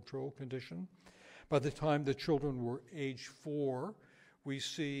the control condition. By the time the children were age 4, we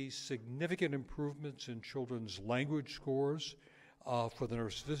see significant improvements in children's language scores for the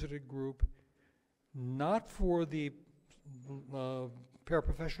nurse-visited group, not for the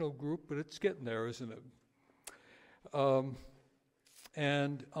paraprofessional group, but it's getting there, isn't it?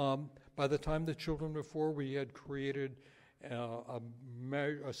 By the time the children were 4, we had created a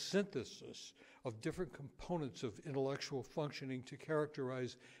synthesis of different components of intellectual functioning to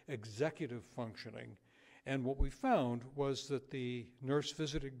characterize executive functioning. And what we found was that the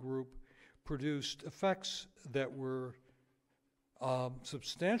nurse-visited group produced effects that were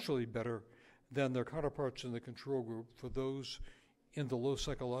substantially better than their counterparts in the control group for those in the low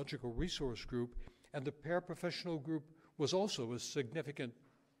psychological resource group. And the paraprofessional group was also a significant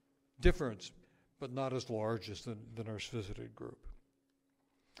difference, but not as large as the nurse-visited group.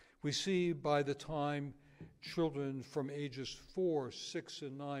 We see by the time children from ages 4, 6,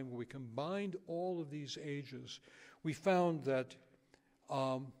 and 9, when we combined all of these ages, we found that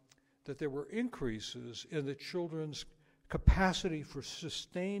that there were increases in the children's capacity for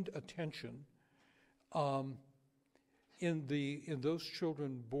sustained attention in those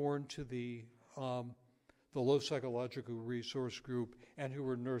children born to the low psychological resource group and who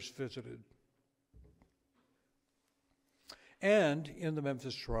were nurse visited. And in the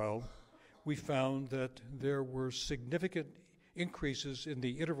Memphis trial, we found that there were significant increases in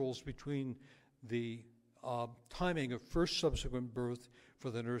the intervals between the timing of first subsequent birth for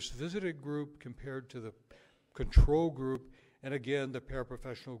the nurse-visited group compared to the control group, and again, the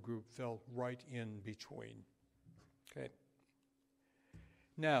paraprofessional group fell right in between. Okay.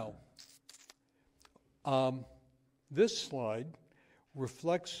 Now, this slide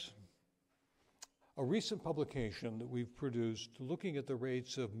reflects a recent publication that we've produced looking at the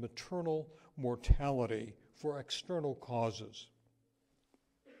rates of maternal mortality for external causes.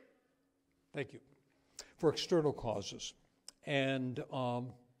 Thank you. For external causes. And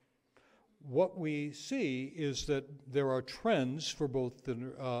what we see is that there are trends for both the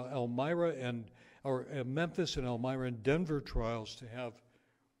Memphis and Elmira and Denver trials to have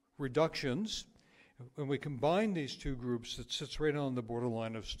reductions. When we combine these two groups, it sits right on the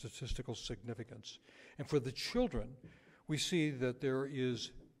borderline of statistical significance. And for the children, we see that there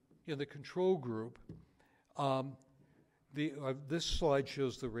is, in the control group, this slide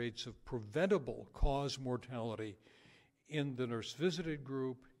shows the rates of preventable cause mortality in the nurse-visited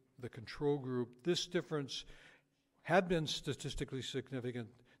group, the control group. This difference had been statistically significant.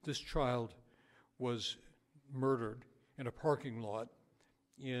 This child was murdered in a parking lot,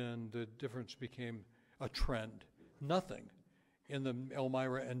 and the difference became a trend. Nothing in the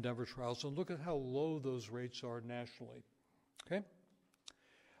Elmira and Denver trials. And look at how low those rates are nationally. Okay?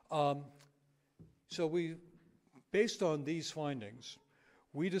 So based on these findings,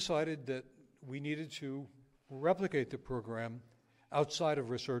 we decided that we needed to replicate the program outside of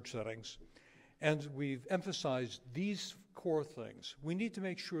research settings. And we've emphasized these core things. We need to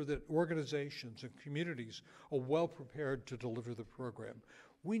make sure that organizations and communities are well prepared to deliver the program.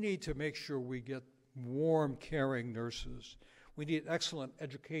 We need to make sure we get warm, caring nurses. We need excellent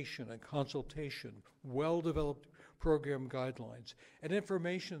education and consultation, well-developed program guidelines, an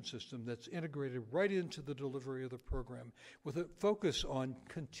information system that's integrated right into the delivery of the program with a focus on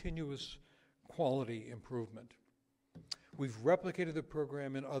continuous quality improvement. We've replicated the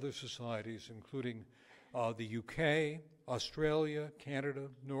program in other societies, including the UK, Australia, Canada,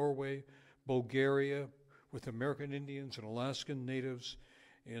 Norway, Bulgaria, with American Indians and Alaskan Natives.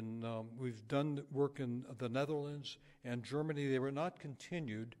 We've done work in the Netherlands and Germany. They were not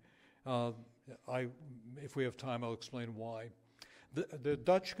continued. If we have time, I'll explain why. The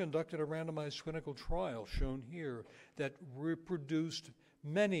Dutch conducted a randomized clinical trial, shown here, that reproduced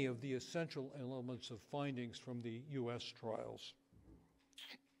many of the essential elements of findings from the US trials.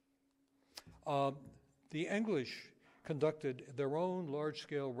 The English conducted their own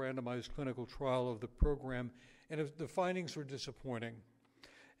large-scale randomized clinical trial of the program, and the findings were disappointing.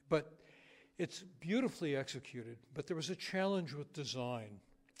 But it's beautifully executed, but there was a challenge with design.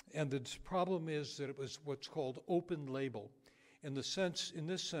 And the problem is that it was what's called open label. In this sense,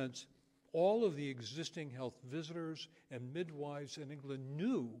 all of the existing health visitors and midwives in England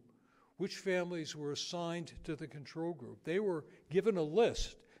knew which families were assigned to the control group. They were given a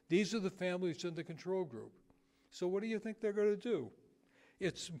list. These are the families in the control group. So what do you think they're going to do?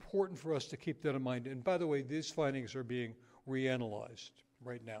 It's important for us to keep that in mind. And by the way, these findings are being reanalyzed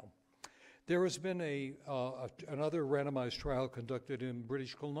right now. There has been another randomized trial conducted in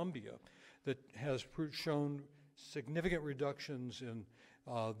British Columbia that has shown significant reductions in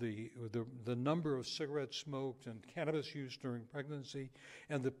the number of cigarettes smoked and cannabis use during pregnancy,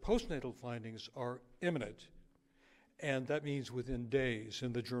 and the postnatal findings are imminent. And that means within days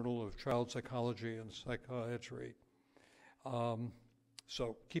in the Journal of Child Psychology and Psychiatry.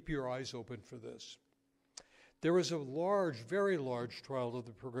 So keep your eyes open for this. There is a large, very large trial of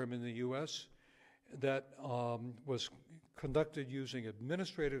the program in the US that was conducted using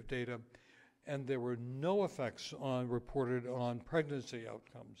administrative data, and there were no effects reported on pregnancy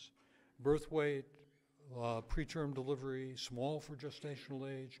outcomes. Birth weight, preterm delivery, small for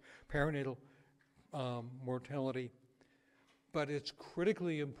gestational age, perinatal mortality. But it's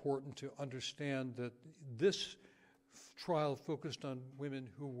critically important to understand that this trial focused on women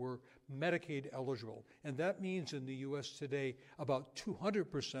who were Medicaid eligible. And that means in the US today, about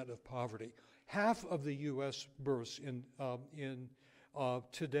 200% of poverty. Half of the US births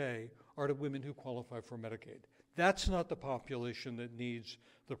today are to women who qualify for Medicaid. That's not the population that needs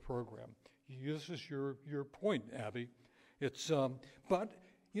the program. This is your point, Abby. It's, but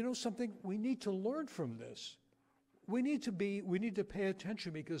you know something, we need to learn from this. We need to pay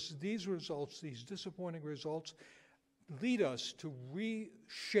attention, because these results, these disappointing results, lead us to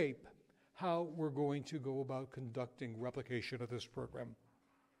reshape how we're going to go about conducting replication of this program.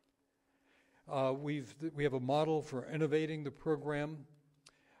 We have a model for innovating the program.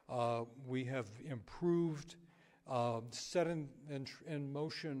 We have improved, set in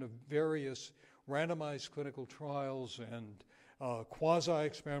motion of various randomized clinical trials and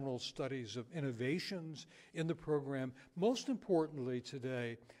quasi-experimental studies of innovations in the program. Most importantly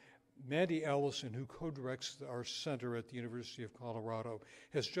today, Mandy Allison, who co-directs our center at the University of Colorado,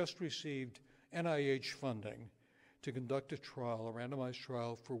 has just received NIH funding to conduct a trial, a randomized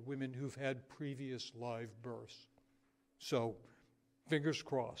trial for women who've had previous live births. So, fingers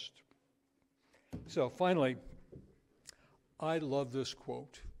crossed. So finally, I love this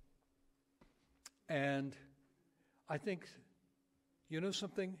quote. And I think, you know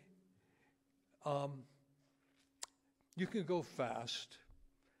something? You can go fast,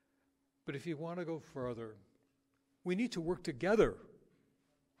 but if you want to go further, we need to work together.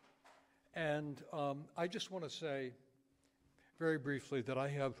 And I just want to say very briefly that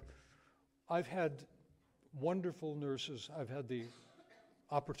I've had wonderful nurses I've had the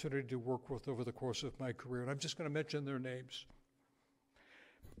opportunity to work with over the course of my career, and I'm just going to mention their names.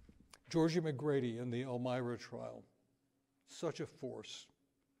 Georgia McGrady in the Elmira trial, such a force.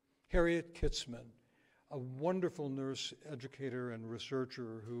 Harriet Kitzman, a wonderful nurse educator and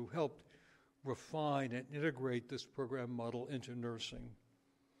researcher who helped refine and integrate this program model into nursing.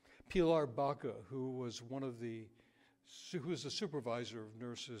 Pilar Baca, who was the supervisor of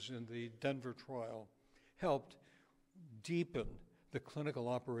nurses in the Denver trial, helped deepen the clinical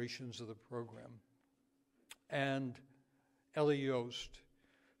operations of the program. And Ellie Yost,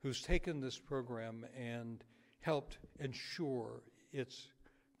 who's taken this program and helped ensure its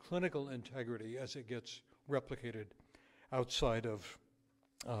clinical integrity as it gets replicated outside of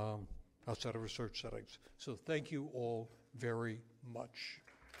research settings. So thank you all very much.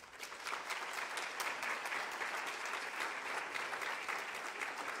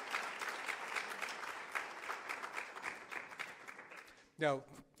 Now,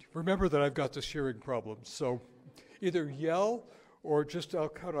 remember that I've got this hearing problem, so either yell or just I'll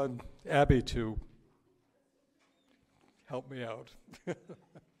count on Abby to help me out. So we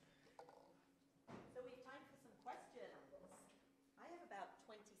have time for some questions. I have about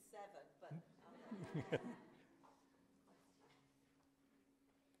 27, but...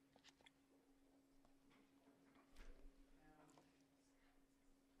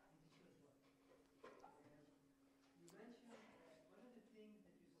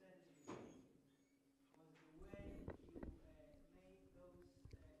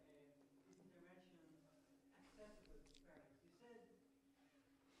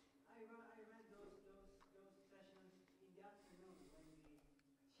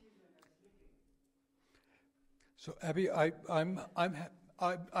 So Abby, I'm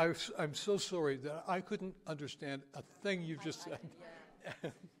so sorry that I couldn't understand a thing you just said.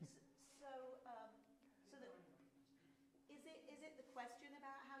 Yeah. Is it the question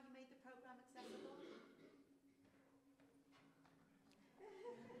about how you made the program accessible?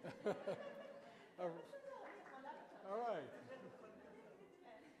 All right.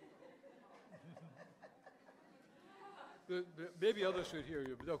 Maybe others should hear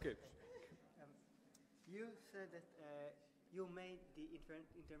you, but okay. You said that you made the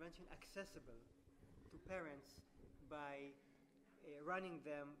intervention accessible to parents by running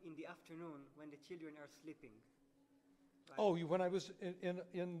them in the afternoon when the children are sleeping. Right? Oh, when I was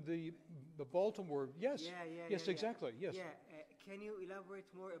in the Baltimore, yes. Yes, exactly, yes. Yeah. Can you elaborate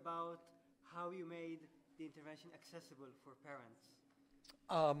more about how you made the intervention accessible for parents?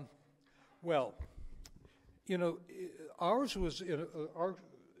 Well, you know, ours was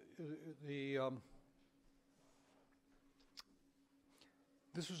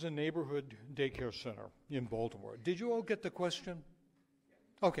This was a neighborhood daycare center in Baltimore. Did you all get the question?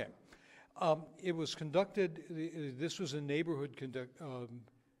 Okay. It was conducted, this was a neighborhood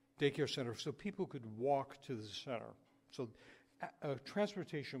daycare center, so people could walk to the center. So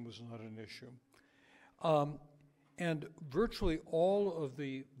transportation was not an issue. And virtually all of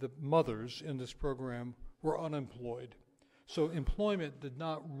the mothers in this program were unemployed. So employment did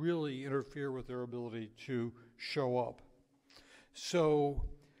not really interfere with their ability to show up. So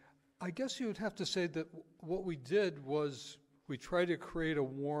I guess you would have to say that what we did was we tried to create a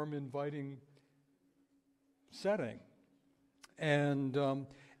warm, inviting setting. And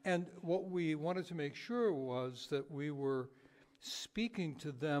what we wanted to make sure was that we were speaking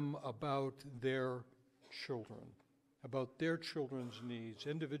to them about their children's needs,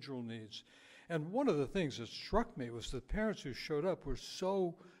 individual needs. And one of the things that struck me was the parents who showed up were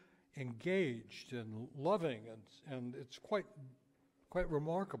so engaged and loving, and it's quite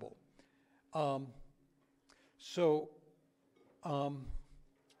remarkable.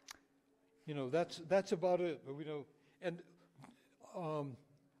 That's about it. But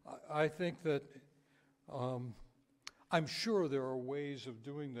I think that I'm sure there are ways of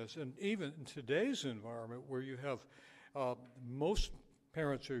doing this, and even in today's environment where you have most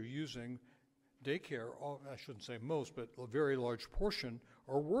parents are using daycare, I shouldn't say most, but a very large portion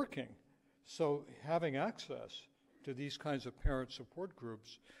are working. So having access to these kinds of parent support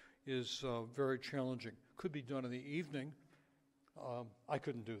groups is very challenging. Could be done in the evening. I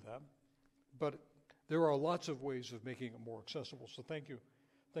couldn't do that. But there are lots of ways of making it more accessible. So thank you.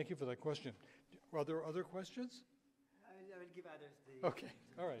 Thank you for that question. Are there other questions? I will give others the... Okay.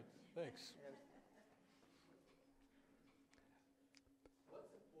 All right. Thanks. What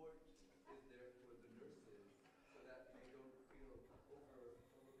support is there for the nurses so that they don't feel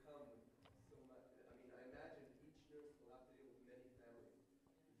overcome so much? I mean, I imagine each nurse will have to deal with many families.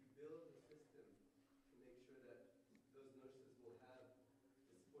 If you build a system to make sure that those nurses will have the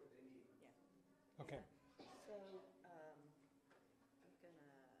support they need. Yeah. Okay. So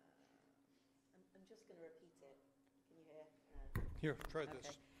I'm just going to repeat it. Can you hear? Here, try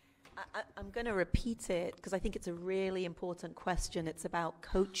this. I'm going to repeat it because I think it's a really important question. It's about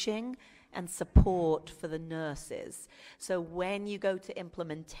coaching and support for the nurses. So when you go to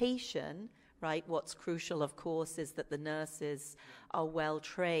implementation, right, what's crucial, of course, is that the nurses are well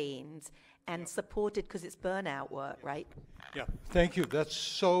trained and supported because it's burnout work, right? Yeah, thank you. That's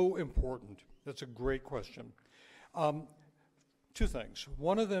so important. That's a great question. Two things.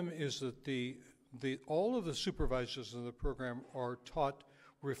 One of them is that all of the supervisors in the program are taught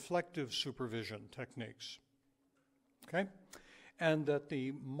reflective supervision techniques, okay? And that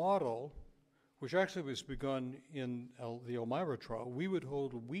the model, which actually was begun in the Elmira trial, we would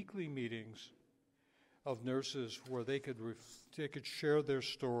hold weekly meetings of nurses where they could share their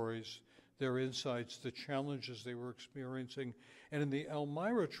stories, their insights, the challenges they were experiencing. And in the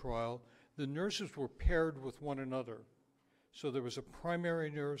Elmira trial, the nurses were paired with one another. So there was a primary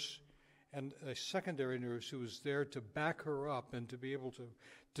nurse and a secondary nurse who was there to back her up and to be able to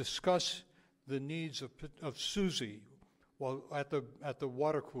discuss the needs of Susie while at the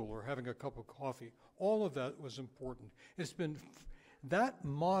water cooler having a cup of coffee. All of that was important. It's been that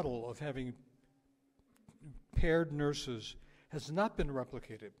model of having paired nurses has not been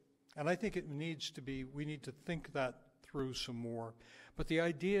replicated. And I think it needs to be, we need to think that through some more. But the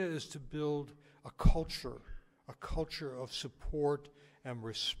idea is to build a culture of support and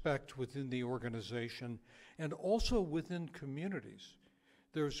respect within the organization and also within communities.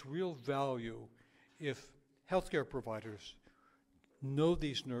 There's real value if healthcare providers know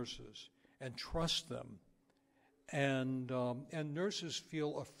these nurses and trust them, and nurses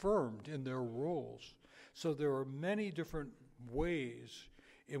feel affirmed in their roles. So there are many different ways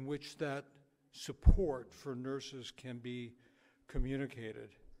in which that support for nurses can be communicated.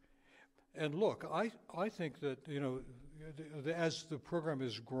 And look, I think that, as the program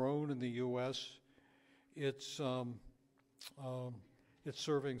has grown in the U.S., it's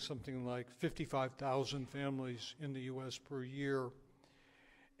serving something like 55,000 families in the U.S. per year.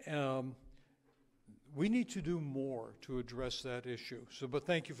 We need to do more to address that issue. But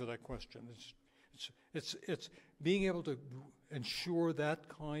thank you for that question. It's being able to ensure that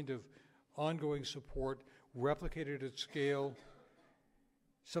kind of ongoing support replicated at scale,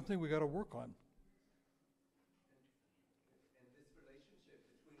 something we got to work on. And this relationship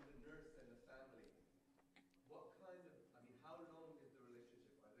between the nurse and the family, what kind of, how long is the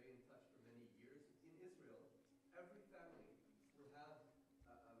relationship? Are they in touch for many years? In Israel, every family will have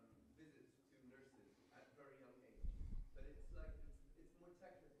visits to nurses at very young age. But it's more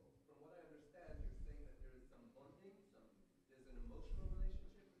technical. From what I understand, you're saying that there is some bonding, there's an emotional relationship.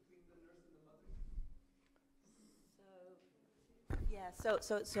 Yeah, so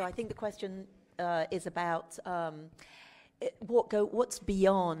I think the question is about what's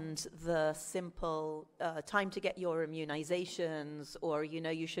beyond the simple time to get your immunizations, or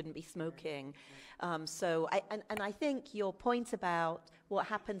you shouldn't be smoking. I think your point about what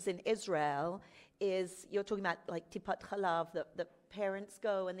happens in Israel is you're talking about like tipat chalav, that parents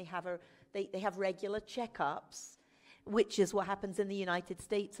go and they have regular checkups, which is what happens in the United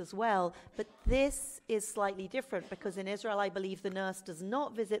States as well. But this is slightly different because in Israel, I believe the nurse does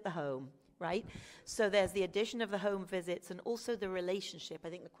not visit the home, right? So there's the addition of the home visits and also the relationship. I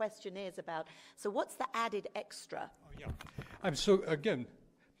think the question is about, so what's the added extra? Oh, yeah. Again,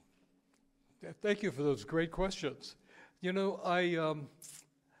 thank you for those great questions.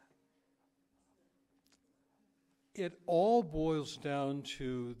 It all boils down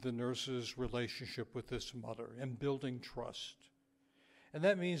to the nurse's relationship with this mother and building trust. And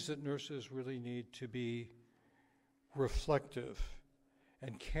that means that nurses really need to be reflective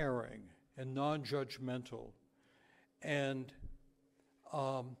and caring and non-judgmental. And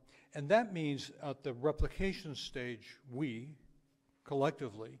that means at the replication stage, we,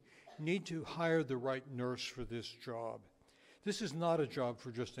 collectively, need to hire the right nurse for this job. This is not a job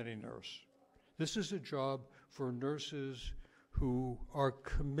for just any nurse. This is a job for nurses who are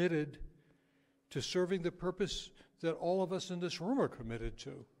committed to serving the purpose that all of us in this room are committed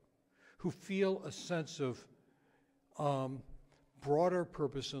to, who feel a sense of broader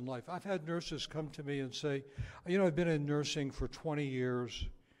purpose in life. I've had nurses come to me and say, I've been in nursing for 20 years,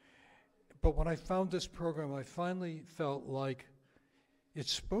 but when I found this program, I finally felt like it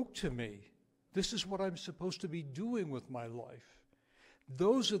spoke to me. This is what I'm supposed to be doing with my life.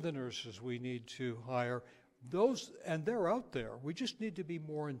 Those are the nurses we need to hire. And they're out there. We just need to be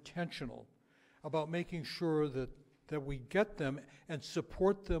more intentional about making sure that we get them and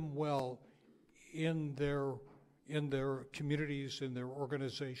support them well in their communities, in their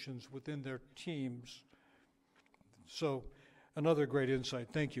organizations, within their teams. So another great insight.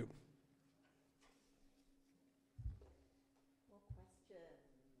 Thank you.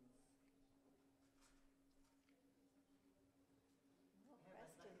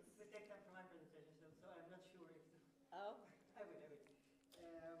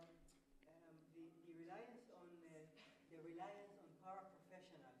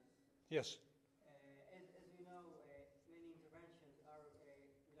 Yes. As you know, many interventions are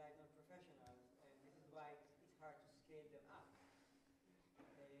relied on professionals, and this is why it's hard to scale them up. Can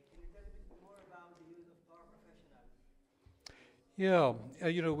you tell a bit more about the use of paraprofessionals? Yeah,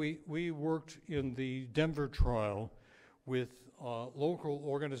 we worked in the Denver trial with local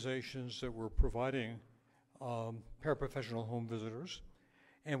organizations that were providing paraprofessional home visitors,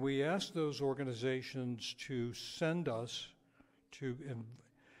 and we asked those organizations to send us to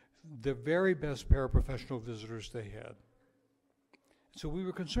the very best paraprofessional visitors they had. So we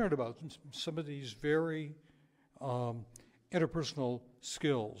were concerned about some of these very interpersonal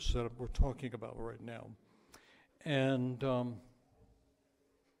skills that we're talking about right now. And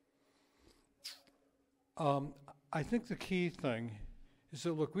I think the key thing is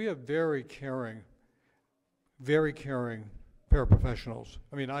that, look, we have very caring paraprofessionals.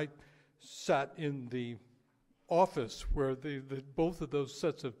 I mean, I sat in the office where both of those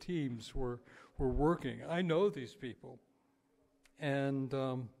sets of teams were working. I know these people, and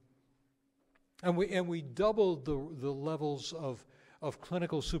we doubled the levels of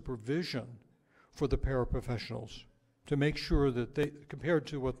clinical supervision for the paraprofessionals to make sure that they, compared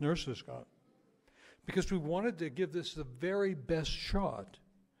to what nurses got, because we wanted to give this the very best shot.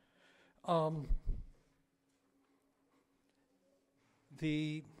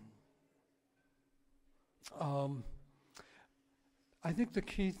 I think the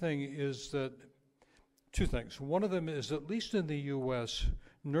key thing is that two things. One of them is, at least in the U.S.,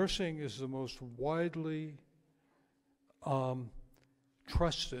 nursing is the most widely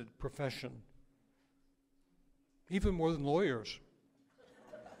trusted profession, even more than lawyers.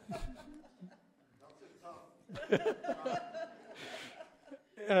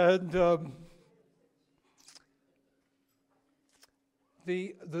 And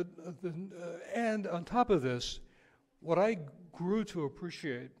and on top of this, what I grew to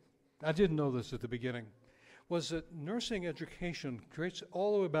appreciate, I didn't know this at the beginning, was that nursing education, traces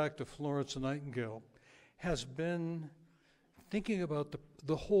all the way back to Florence Nightingale, has been thinking about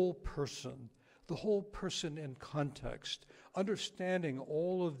the whole person in context, understanding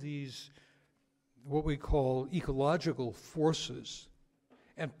all of these, what we call ecological forces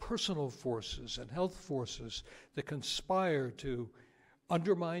and personal forces and health forces that conspire to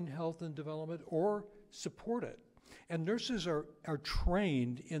undermine health and development or support it. And nurses are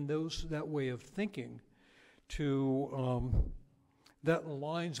trained in that way of thinking to that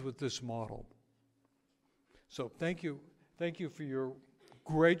aligns with this model. So thank you for your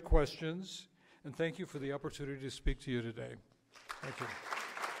great questions, and thank you for the opportunity to speak to you today. Thank you.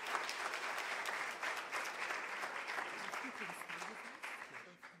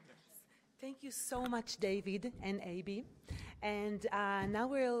 Thank you so much, David and Abby. And now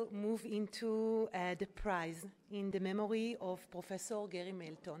we'll move into the prize in the memory of Professor Gary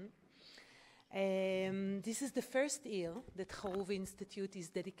Melton. This is the first year that Haruv Institute is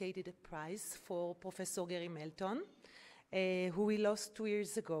dedicated a prize for Professor Gary Melton, who we lost 2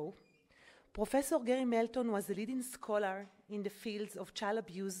 years ago. Professor Gary Melton was a leading scholar in the fields of child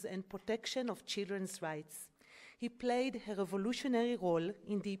abuse and protection of children's rights. He played a revolutionary role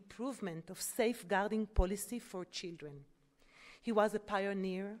in the improvement of safeguarding policy for children. He was a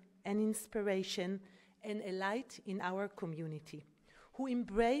pioneer, an inspiration, and a light in our community, who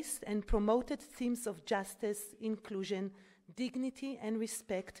embraced and promoted themes of justice, inclusion, dignity, and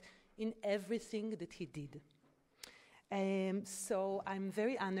respect in everything that he did. So I'm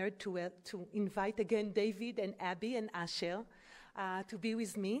very honored to invite again David and Abby and Asher to be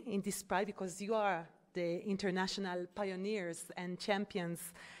with me in this prize, because you are the international pioneers and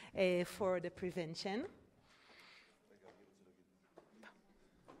champions for the prevention.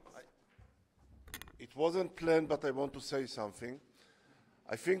 It wasn't planned, but I want to say something.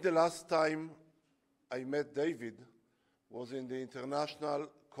 I think the last time I met David was in the International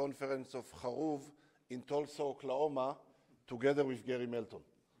Conference of Haruv in Tulsa, Oklahoma, together with Gary Melton.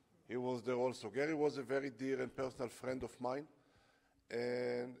 He was there also. Gary was a very dear and personal friend of mine,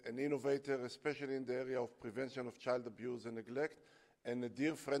 and an innovator, especially in the area of prevention of child abuse and neglect, and a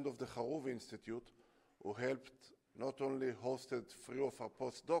dear friend of the Haruv Institute, who helped, not only hosted 3 of our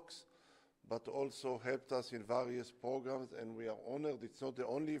postdocs, but also helped us in various programs, and we are honored. It's not the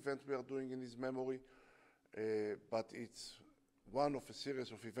only event we are doing in his memory, but it's one of a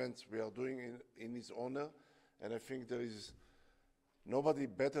series of events we are doing in his honor, and I think there is nobody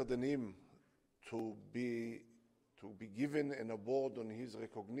better than him to be given an award on his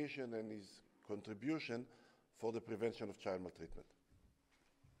recognition and his contribution for the prevention of child maltreatment.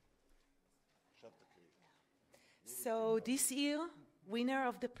 So this year, winner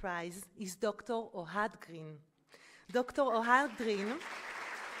of the prize is Dr. Ohad Green. Dr. Ohad Green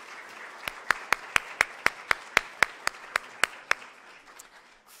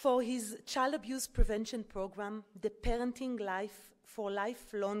for his child abuse prevention program, the Parenting Life for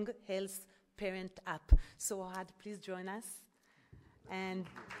Lifelong Health Parent App. So Ohad, please join us, and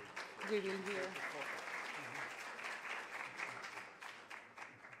we will hear.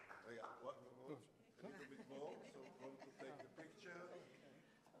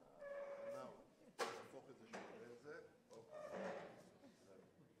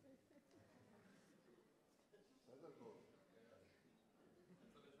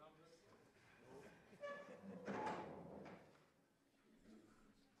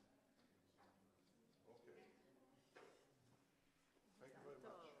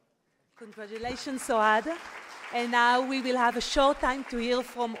 Congratulations, Ohad. And now we will have a short time to hear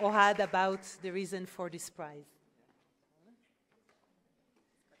from Ohad about the reason for this prize.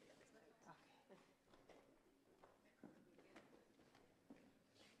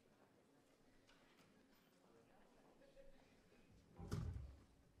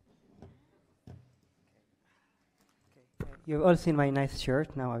 You've all seen my nice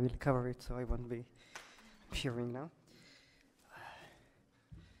shirt. Now I will cover it so I won't be shivering now.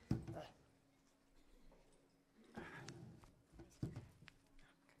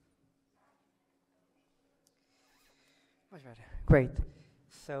 Much better. Great.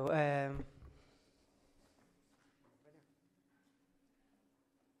 So,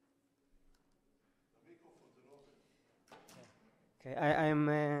 okay, I'm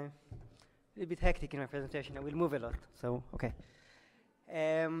a little bit hectic in my presentation. I will move a lot. So, okay.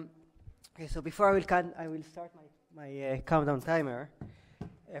 Okay. So before I will start my countdown timer.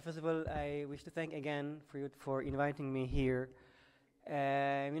 First of all, I wish to thank again for inviting me here.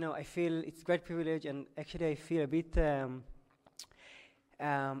 I feel it's a great privilege, and actually I feel a bit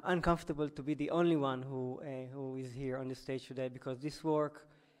uncomfortable to be the only one who is here on the stage today, because this work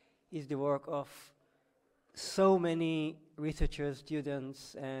is the work of so many researchers,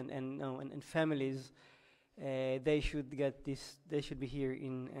 students, and families. They should get this. They should be here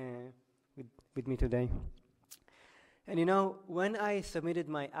with me today. And when I submitted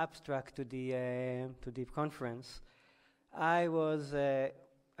my abstract to the conference, I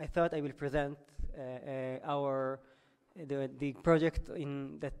thought I will present the project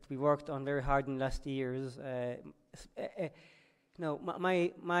that we worked on very hard in last years. No,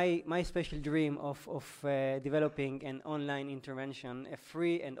 my special dream of developing an online intervention, a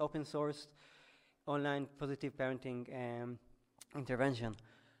free and open source online positive parenting intervention.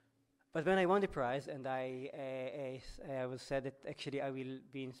 But when I won the prize, and I was said that actually I will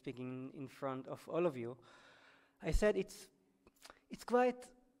be speaking in front of all of you, I said it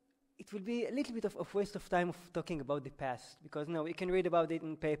will be a little bit of waste of time of talking about the past, because we can read about it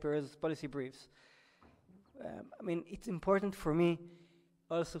in papers, policy briefs. I mean, it's important for me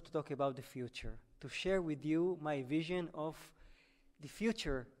also to talk about the future, to share with you my vision of the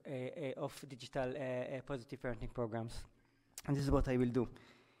future of digital positive parenting programs. And this is what I will do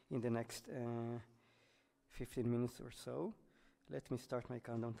in the next 15 minutes or so. Let me start my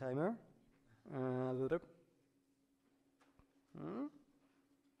countdown timer.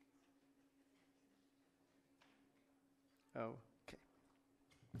 Okay.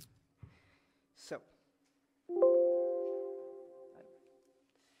 So.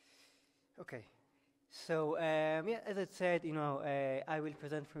 Okay. So, as I said, I will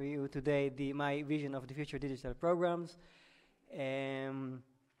present for you today my vision of the future digital programs. And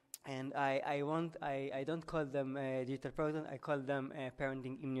I don't call them digital programs, I call them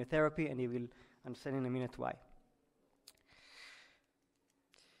parenting immunotherapy, and you will understand in a minute why.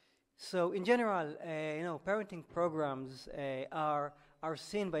 So in general, parenting programs are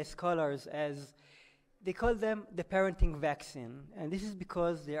seen by scholars as, they call them the parenting vaccine. And this is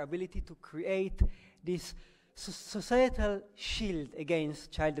because their ability to create this societal shield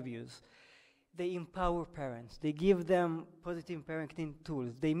against child abuse. They empower parents. They give them positive parenting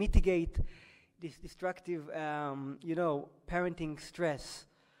tools. They mitigate this destructive, parenting stress.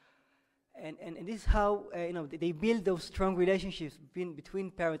 And this is how, they build those strong relationships between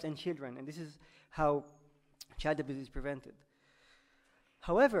parents and children. And this is how child abuse is prevented.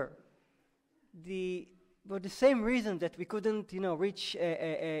 However, for the same reason that we couldn't, reach,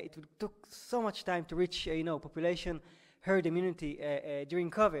 it took so much time to reach, population herd immunity during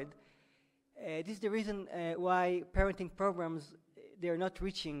COVID. This is the reason why parenting programs, they're not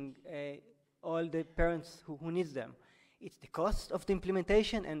reaching all the parents who needs them. It's the cost of the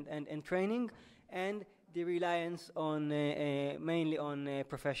implementation and training, and the reliance on mainly on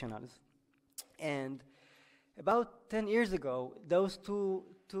professionals. And about 10 years ago, those two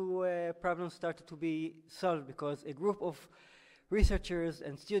problems started to be solved, because a group of researchers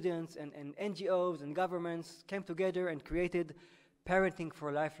and students and NGOs and governments came together and created Parenting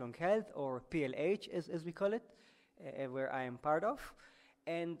for Lifelong Health, or PLH as we call it, where I am part of,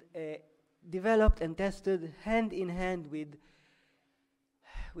 and developed and tested hand in hand with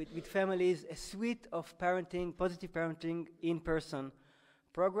families a suite of positive parenting in-person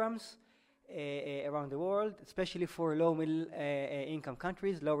programs around the world, especially for low-middle income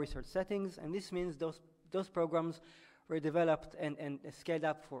countries, low research settings. And this means those programs were developed and scaled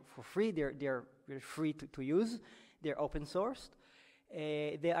up for free. They're free to use. They're open sourced.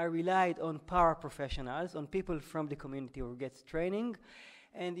 They are relied on paraprofessionals, on people from the community who gets training.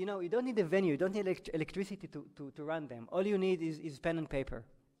 And you don't need a venue, you don't need electricity to run them. All you need is pen and paper.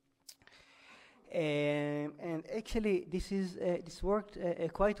 And actually, this worked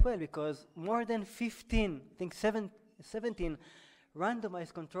quite well, because more than 15, I think 17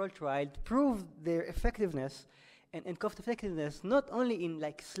 randomized control trials proved their effectiveness and cost effectiveness, not only in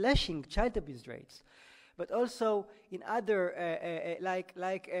slashing child abuse rates, but also in other like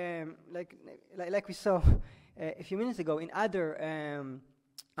we saw a few minutes ago, in other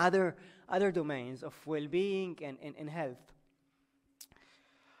domains of well-being and health.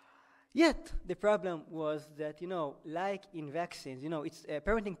 Yet the problem was that, like in vaccines, it's a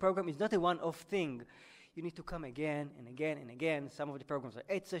parenting program is not a one-off thing. You need to come again and again and again. Some of the programs are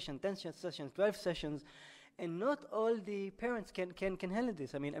 8 sessions, 10 sessions, 12 sessions, and not all the parents can handle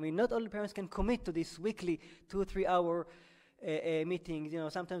this. I mean, not all the parents can commit to this weekly 2-3 hour meetings.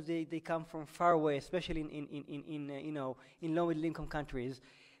 Sometimes they come from far away, especially in low-middle income countries,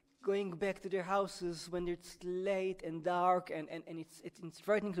 going back to their houses when it's late and dark, and it's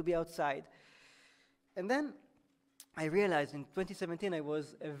frightening to be outside. And then I realized in 2017 I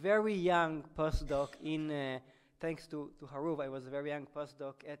was a very young postdoc thanks to Haruv, I was a very young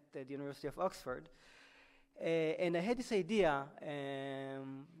postdoc at the University of Oxford. And I had this idea,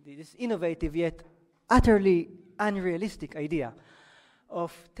 this innovative yet utterly unrealistic idea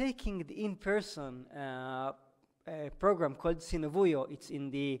of taking the in-person program called Sinovuyo. It's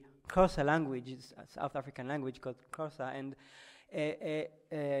in the Xhosa language, it's a South African language called Xhosa, and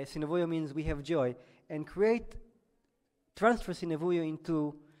Sinovuyo means we have joy, and transfer Sinovuyo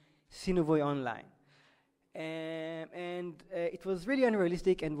into Sinovuyo Online. And it was really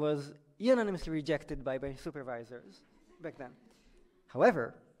unrealistic and was unanimously rejected by supervisors back then.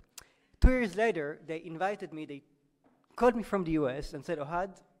 However, 2 years later, they invited me, they called me from the US and said,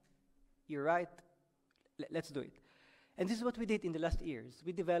 Ohad, you're right, let's do it. And this is what we did in the last years.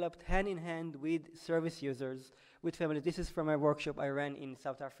 We developed hand in hand with service users, with families. This is from a workshop I ran in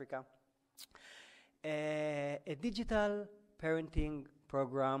South Africa. A digital parenting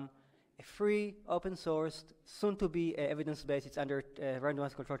program, a free, open-sourced, soon to be evidence-based, it's under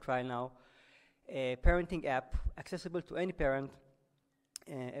randomized controlled trial now, a parenting app accessible to any parent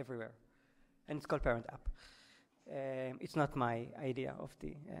everywhere. And it's called Parent App. It's not my idea of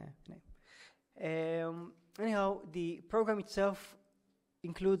the name. Anyhow, the program itself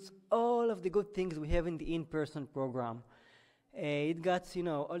includes all of the good things we have in the in-person program. It got,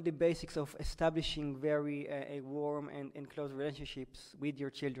 all the basics of establishing very warm and close relationships with your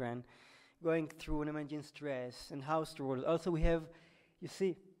children, going through managing stress and house rules. Also, we have, you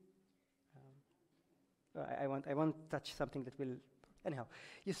see, I won't touch something that will. Anyhow,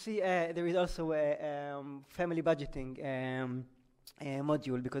 you see, there is also a family budgeting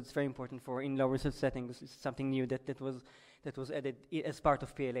module, because it's very important for in-law research settings. It's something new that was added as part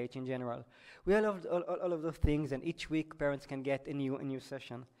of PLH in general. We all of those things, and each week parents can get a new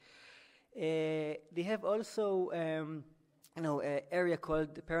session. They have also an area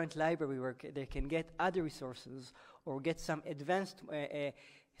called the Parent Library, where they can get other resources or get some advanced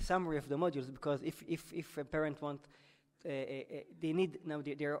summary of the modules, because if a parent wants, they need, now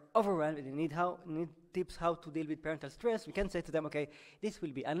they're overwhelmed, they need tips how to deal with parental stress. We can say to them, okay, this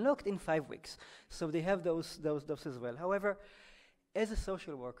will be unlocked in 5 weeks. So they have those as well. However, as a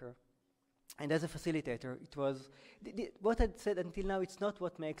social worker and as a facilitator, it was, what I'd said until now, it's not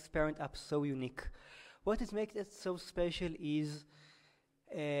what makes Parent App so unique. What makes it so special is,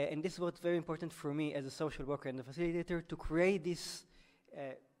 and this is what's very important for me as a social worker and a facilitator, to create this,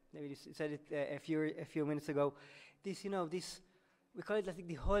 maybe you said it a few minutes ago, this, we call it like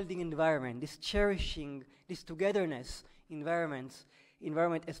the holding environment, this cherishing, this togetherness environment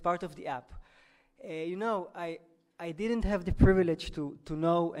as part of the app. I didn't have the privilege to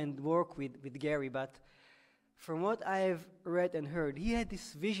know and work with Gary, but from what I've read and heard, he had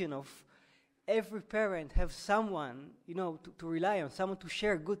this vision of every parent have someone, to rely on, someone to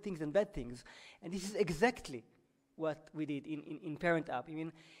share good things and bad things. And this is exactly what we did in Parent App. I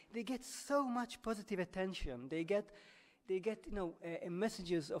mean, they get so much positive attention. They get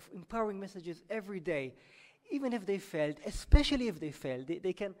messages of empowering messages every day, even if they failed. Especially if they failed,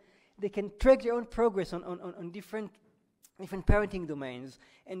 they can track their own progress on different parenting domains,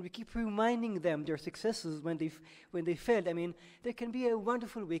 and we keep reminding them their successes when they failed. I mean, there can be a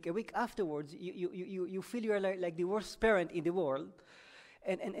wonderful week. A week afterwards, you feel you're like the worst parent in the world.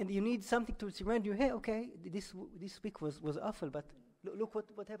 And you need something to remind you, hey, okay, this week was awful, but look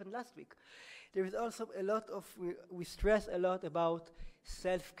what happened last week. There is also a lot of, we stress a lot about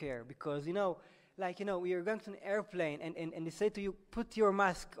self-care, because, we are going to an airplane and they say to you, put your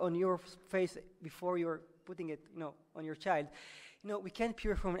mask on your face before you're putting it, on your child. We can't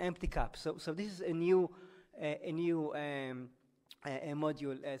pour from an empty cup. So this is a new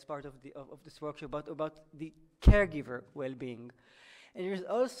module as part of this workshop about the caregiver well-being. And there's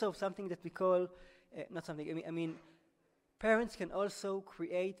also something that we call, parents can also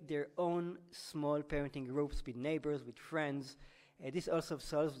create their own small parenting groups with neighbors, with friends. This also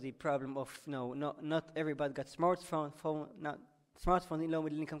solves the problem of, not everybody got smartphone in low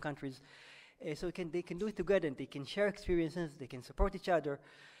middle income countries. So they can do it together, and they can share experiences, they can support each other.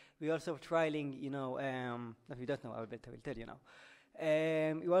 We also trialing, if you don't know, I will tell you now.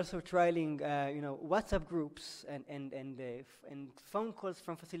 We're also trialing, WhatsApp groups and phone calls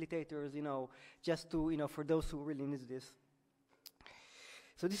from facilitators, just to, for those who really need this.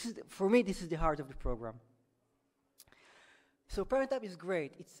 So this is, for me, this is the heart of the program. So Parent App is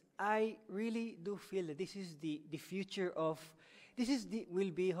great. I really do feel that this is the future of,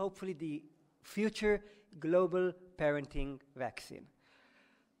 will be hopefully the future global parenting vaccine.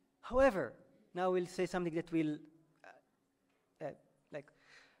 However, now we'll say something that will,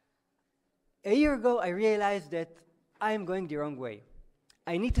 a year ago, I realized that I am going the wrong way.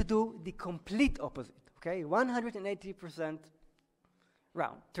 I need to do the complete opposite, okay? 180%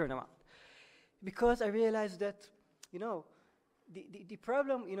 turn around. Because I realized that, the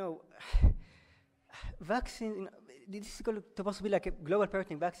problem, vaccine, this is supposed to be like a global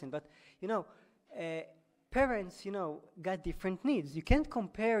parenting vaccine, but, parents, got different needs. You can't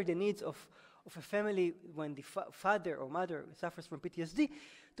compare the needs of a family when the father or mother suffers from PTSD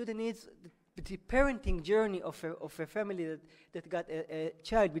to the needs, the parenting journey of a family that got a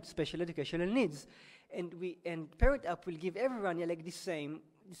child with special educational needs. And Parent App will give everyone the same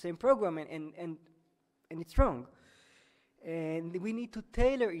program, and it's wrong. And we need to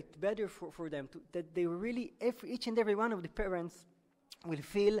tailor it better for them, that they really, each and every one of the parents will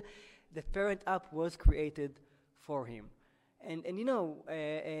feel that Parent Up was created for him. And you know,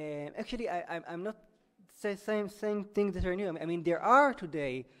 actually, I'm not saying things that are new. I mean, there are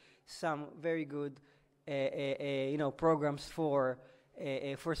today some very good, you know, programs for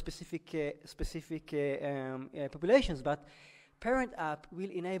specific populations, but Parent Up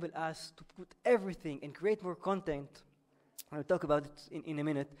will enable us to put everything and create more content. I'll talk about it in a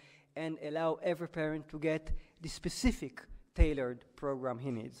minute, and allow every parent to get the specific tailored program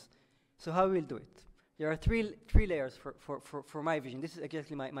he needs. So how we'll do it? There are three layers for my vision. This is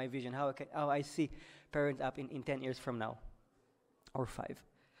exactly my vision, how I see Parent Up in 10 years from now, or 5.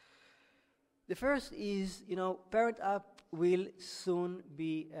 The first is, you know, Parent Up will soon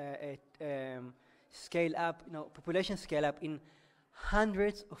be scale up, you know, population scale up in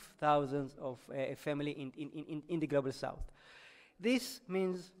hundreds of thousands of family in the global south. This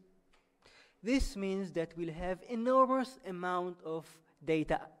means that we'll have enormous amount of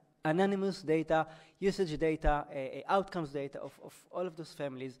data, anonymous data, usage data, outcomes data of all of those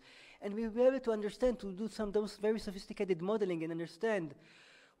families, and we'll be able to understand, to do some those very sophisticated modeling and understand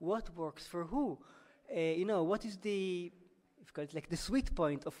what works for who. You know, what is the, if call it like the sweet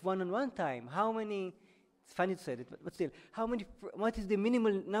point of one-on-one time? How many? It's funny to say it, but still, how many? What is the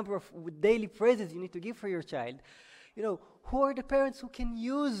minimal number of daily praises you need to give for your child? You know, who are the parents who can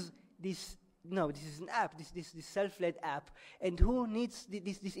use this? No, this is an app, this self-led app, and who needs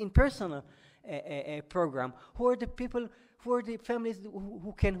this impersonal program? Who are the people? Who are the families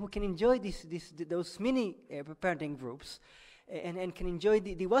who can enjoy those mini parenting groups, and can enjoy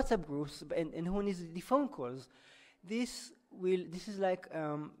the WhatsApp groups, and who needs the phone calls? This is like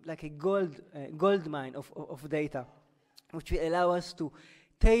a gold mine of data, which will allow us to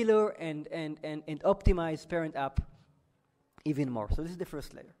tailor and optimize Parent Up even more. So this is the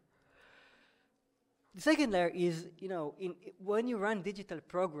first layer. The second layer is, you know, when you run digital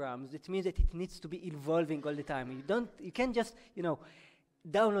programs, it means that it needs to be evolving all the time. You can't just, you know,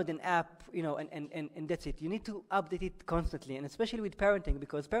 download an app, you know, and that's it. You need to update it constantly, and especially with parenting,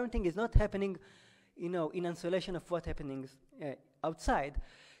 because parenting is not happening, you know, in isolation of what's happening outside.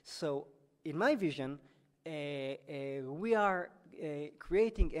 So, in my vision, we are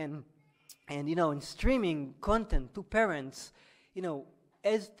creating and you know, and streaming content to parents, you know,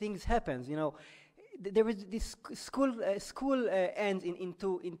 as things happens. You know, there is this school ends in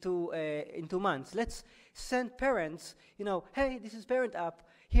 2 months. Let's send parents, you know, hey, this is Parent Up.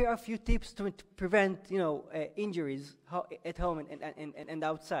 Here are a few tips to prevent, you know, injuries at home and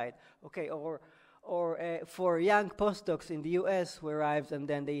outside. Okay, or for young postdocs in the U.S. who arrives and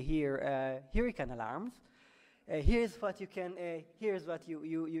then they hear hurricane alarms. Here's what you can. Here's what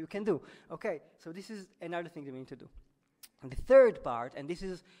you can do. Okay, so this is another thing that we need to do. And the third part, and this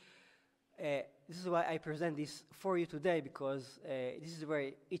is why I present this for you today, because this is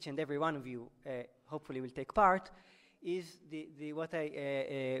where each and every one of you hopefully will take part, is the what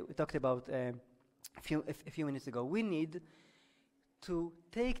I talked about a few minutes ago. We need to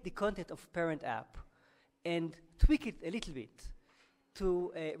take the content of Parent App and tweak it a little bit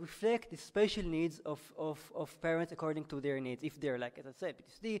to reflect the special needs of parents according to their needs. If they're, like, as I said,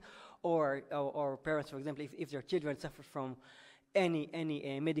 PTSD, or parents, for example, if their children suffer from any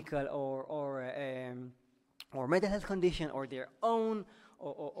medical or mental health condition, or their own,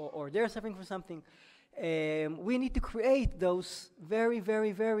 or they're suffering from something, we need to create those very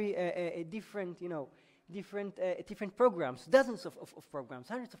different, you know, different programs, dozens of programs,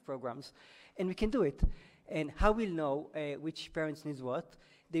 hundreds of programs, and we can do it. And how we'll know which parents needs what?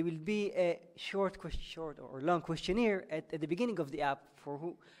 There will be a short or long questionnaire at the beginning of the app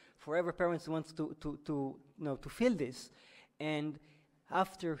for every parent who wants to fill this. And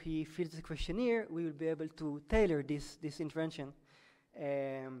after he fills the questionnaire, we will be able to tailor this intervention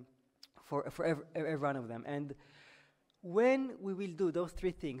for every one of them. And when we will do those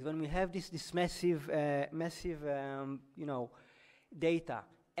three things, when we have this massive you know, data,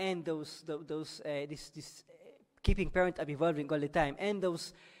 and those keeping Parent Up evolving all the time, and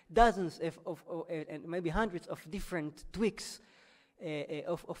those dozens of and maybe hundreds of different tweaks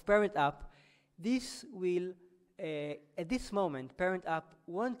of Parent Up, this will at this moment, Parent Up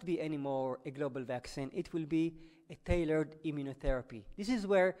won't be anymore a global vaccine. It will be a tailored immunotherapy. This is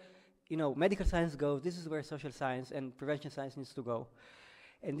where, you know, medical science goes. This is where social science and prevention science needs to go,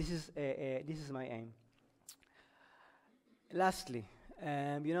 and this is my aim. Lastly,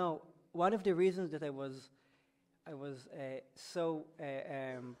 you know, one of the reasons that I'm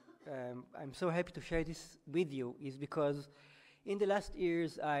so happy to share this with you is because in the last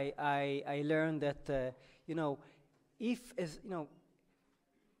years I learned that you know, if, as you know,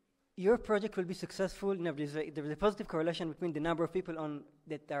 your project will be successful, you know, there's a positive correlation between the number of people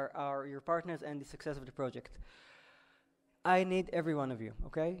that are your partners and the success of the project. I need every one of you,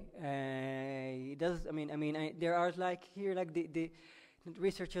 okay? There are the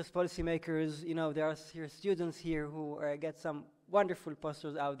researchers, policymakers, you know, there are here students here who get some wonderful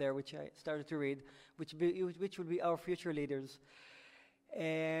posters out there, which I started to read, which will be our future leaders.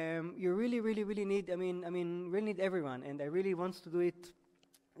 You really need, really need everyone, and I really want to do it.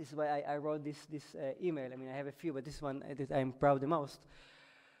 This is why I wrote this email. I mean, I have a few, but this one that I'm proud the most.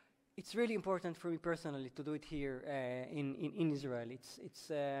 It's really important for me personally to do it here in Israel. It's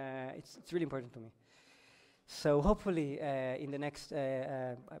really important to me. So hopefully in the next,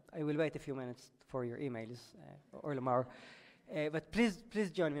 I will wait a few minutes for your emails or Lamar. But please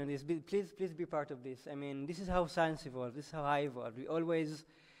join me on this. Please be part of this. I mean, this is how science evolves. This is how I evolve. We always,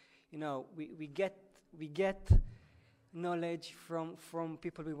 you know, we get knowledge from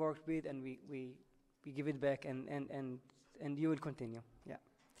people we worked with, and we give it back, and you will continue. Yeah.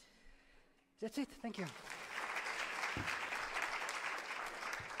 That's it. Thank you.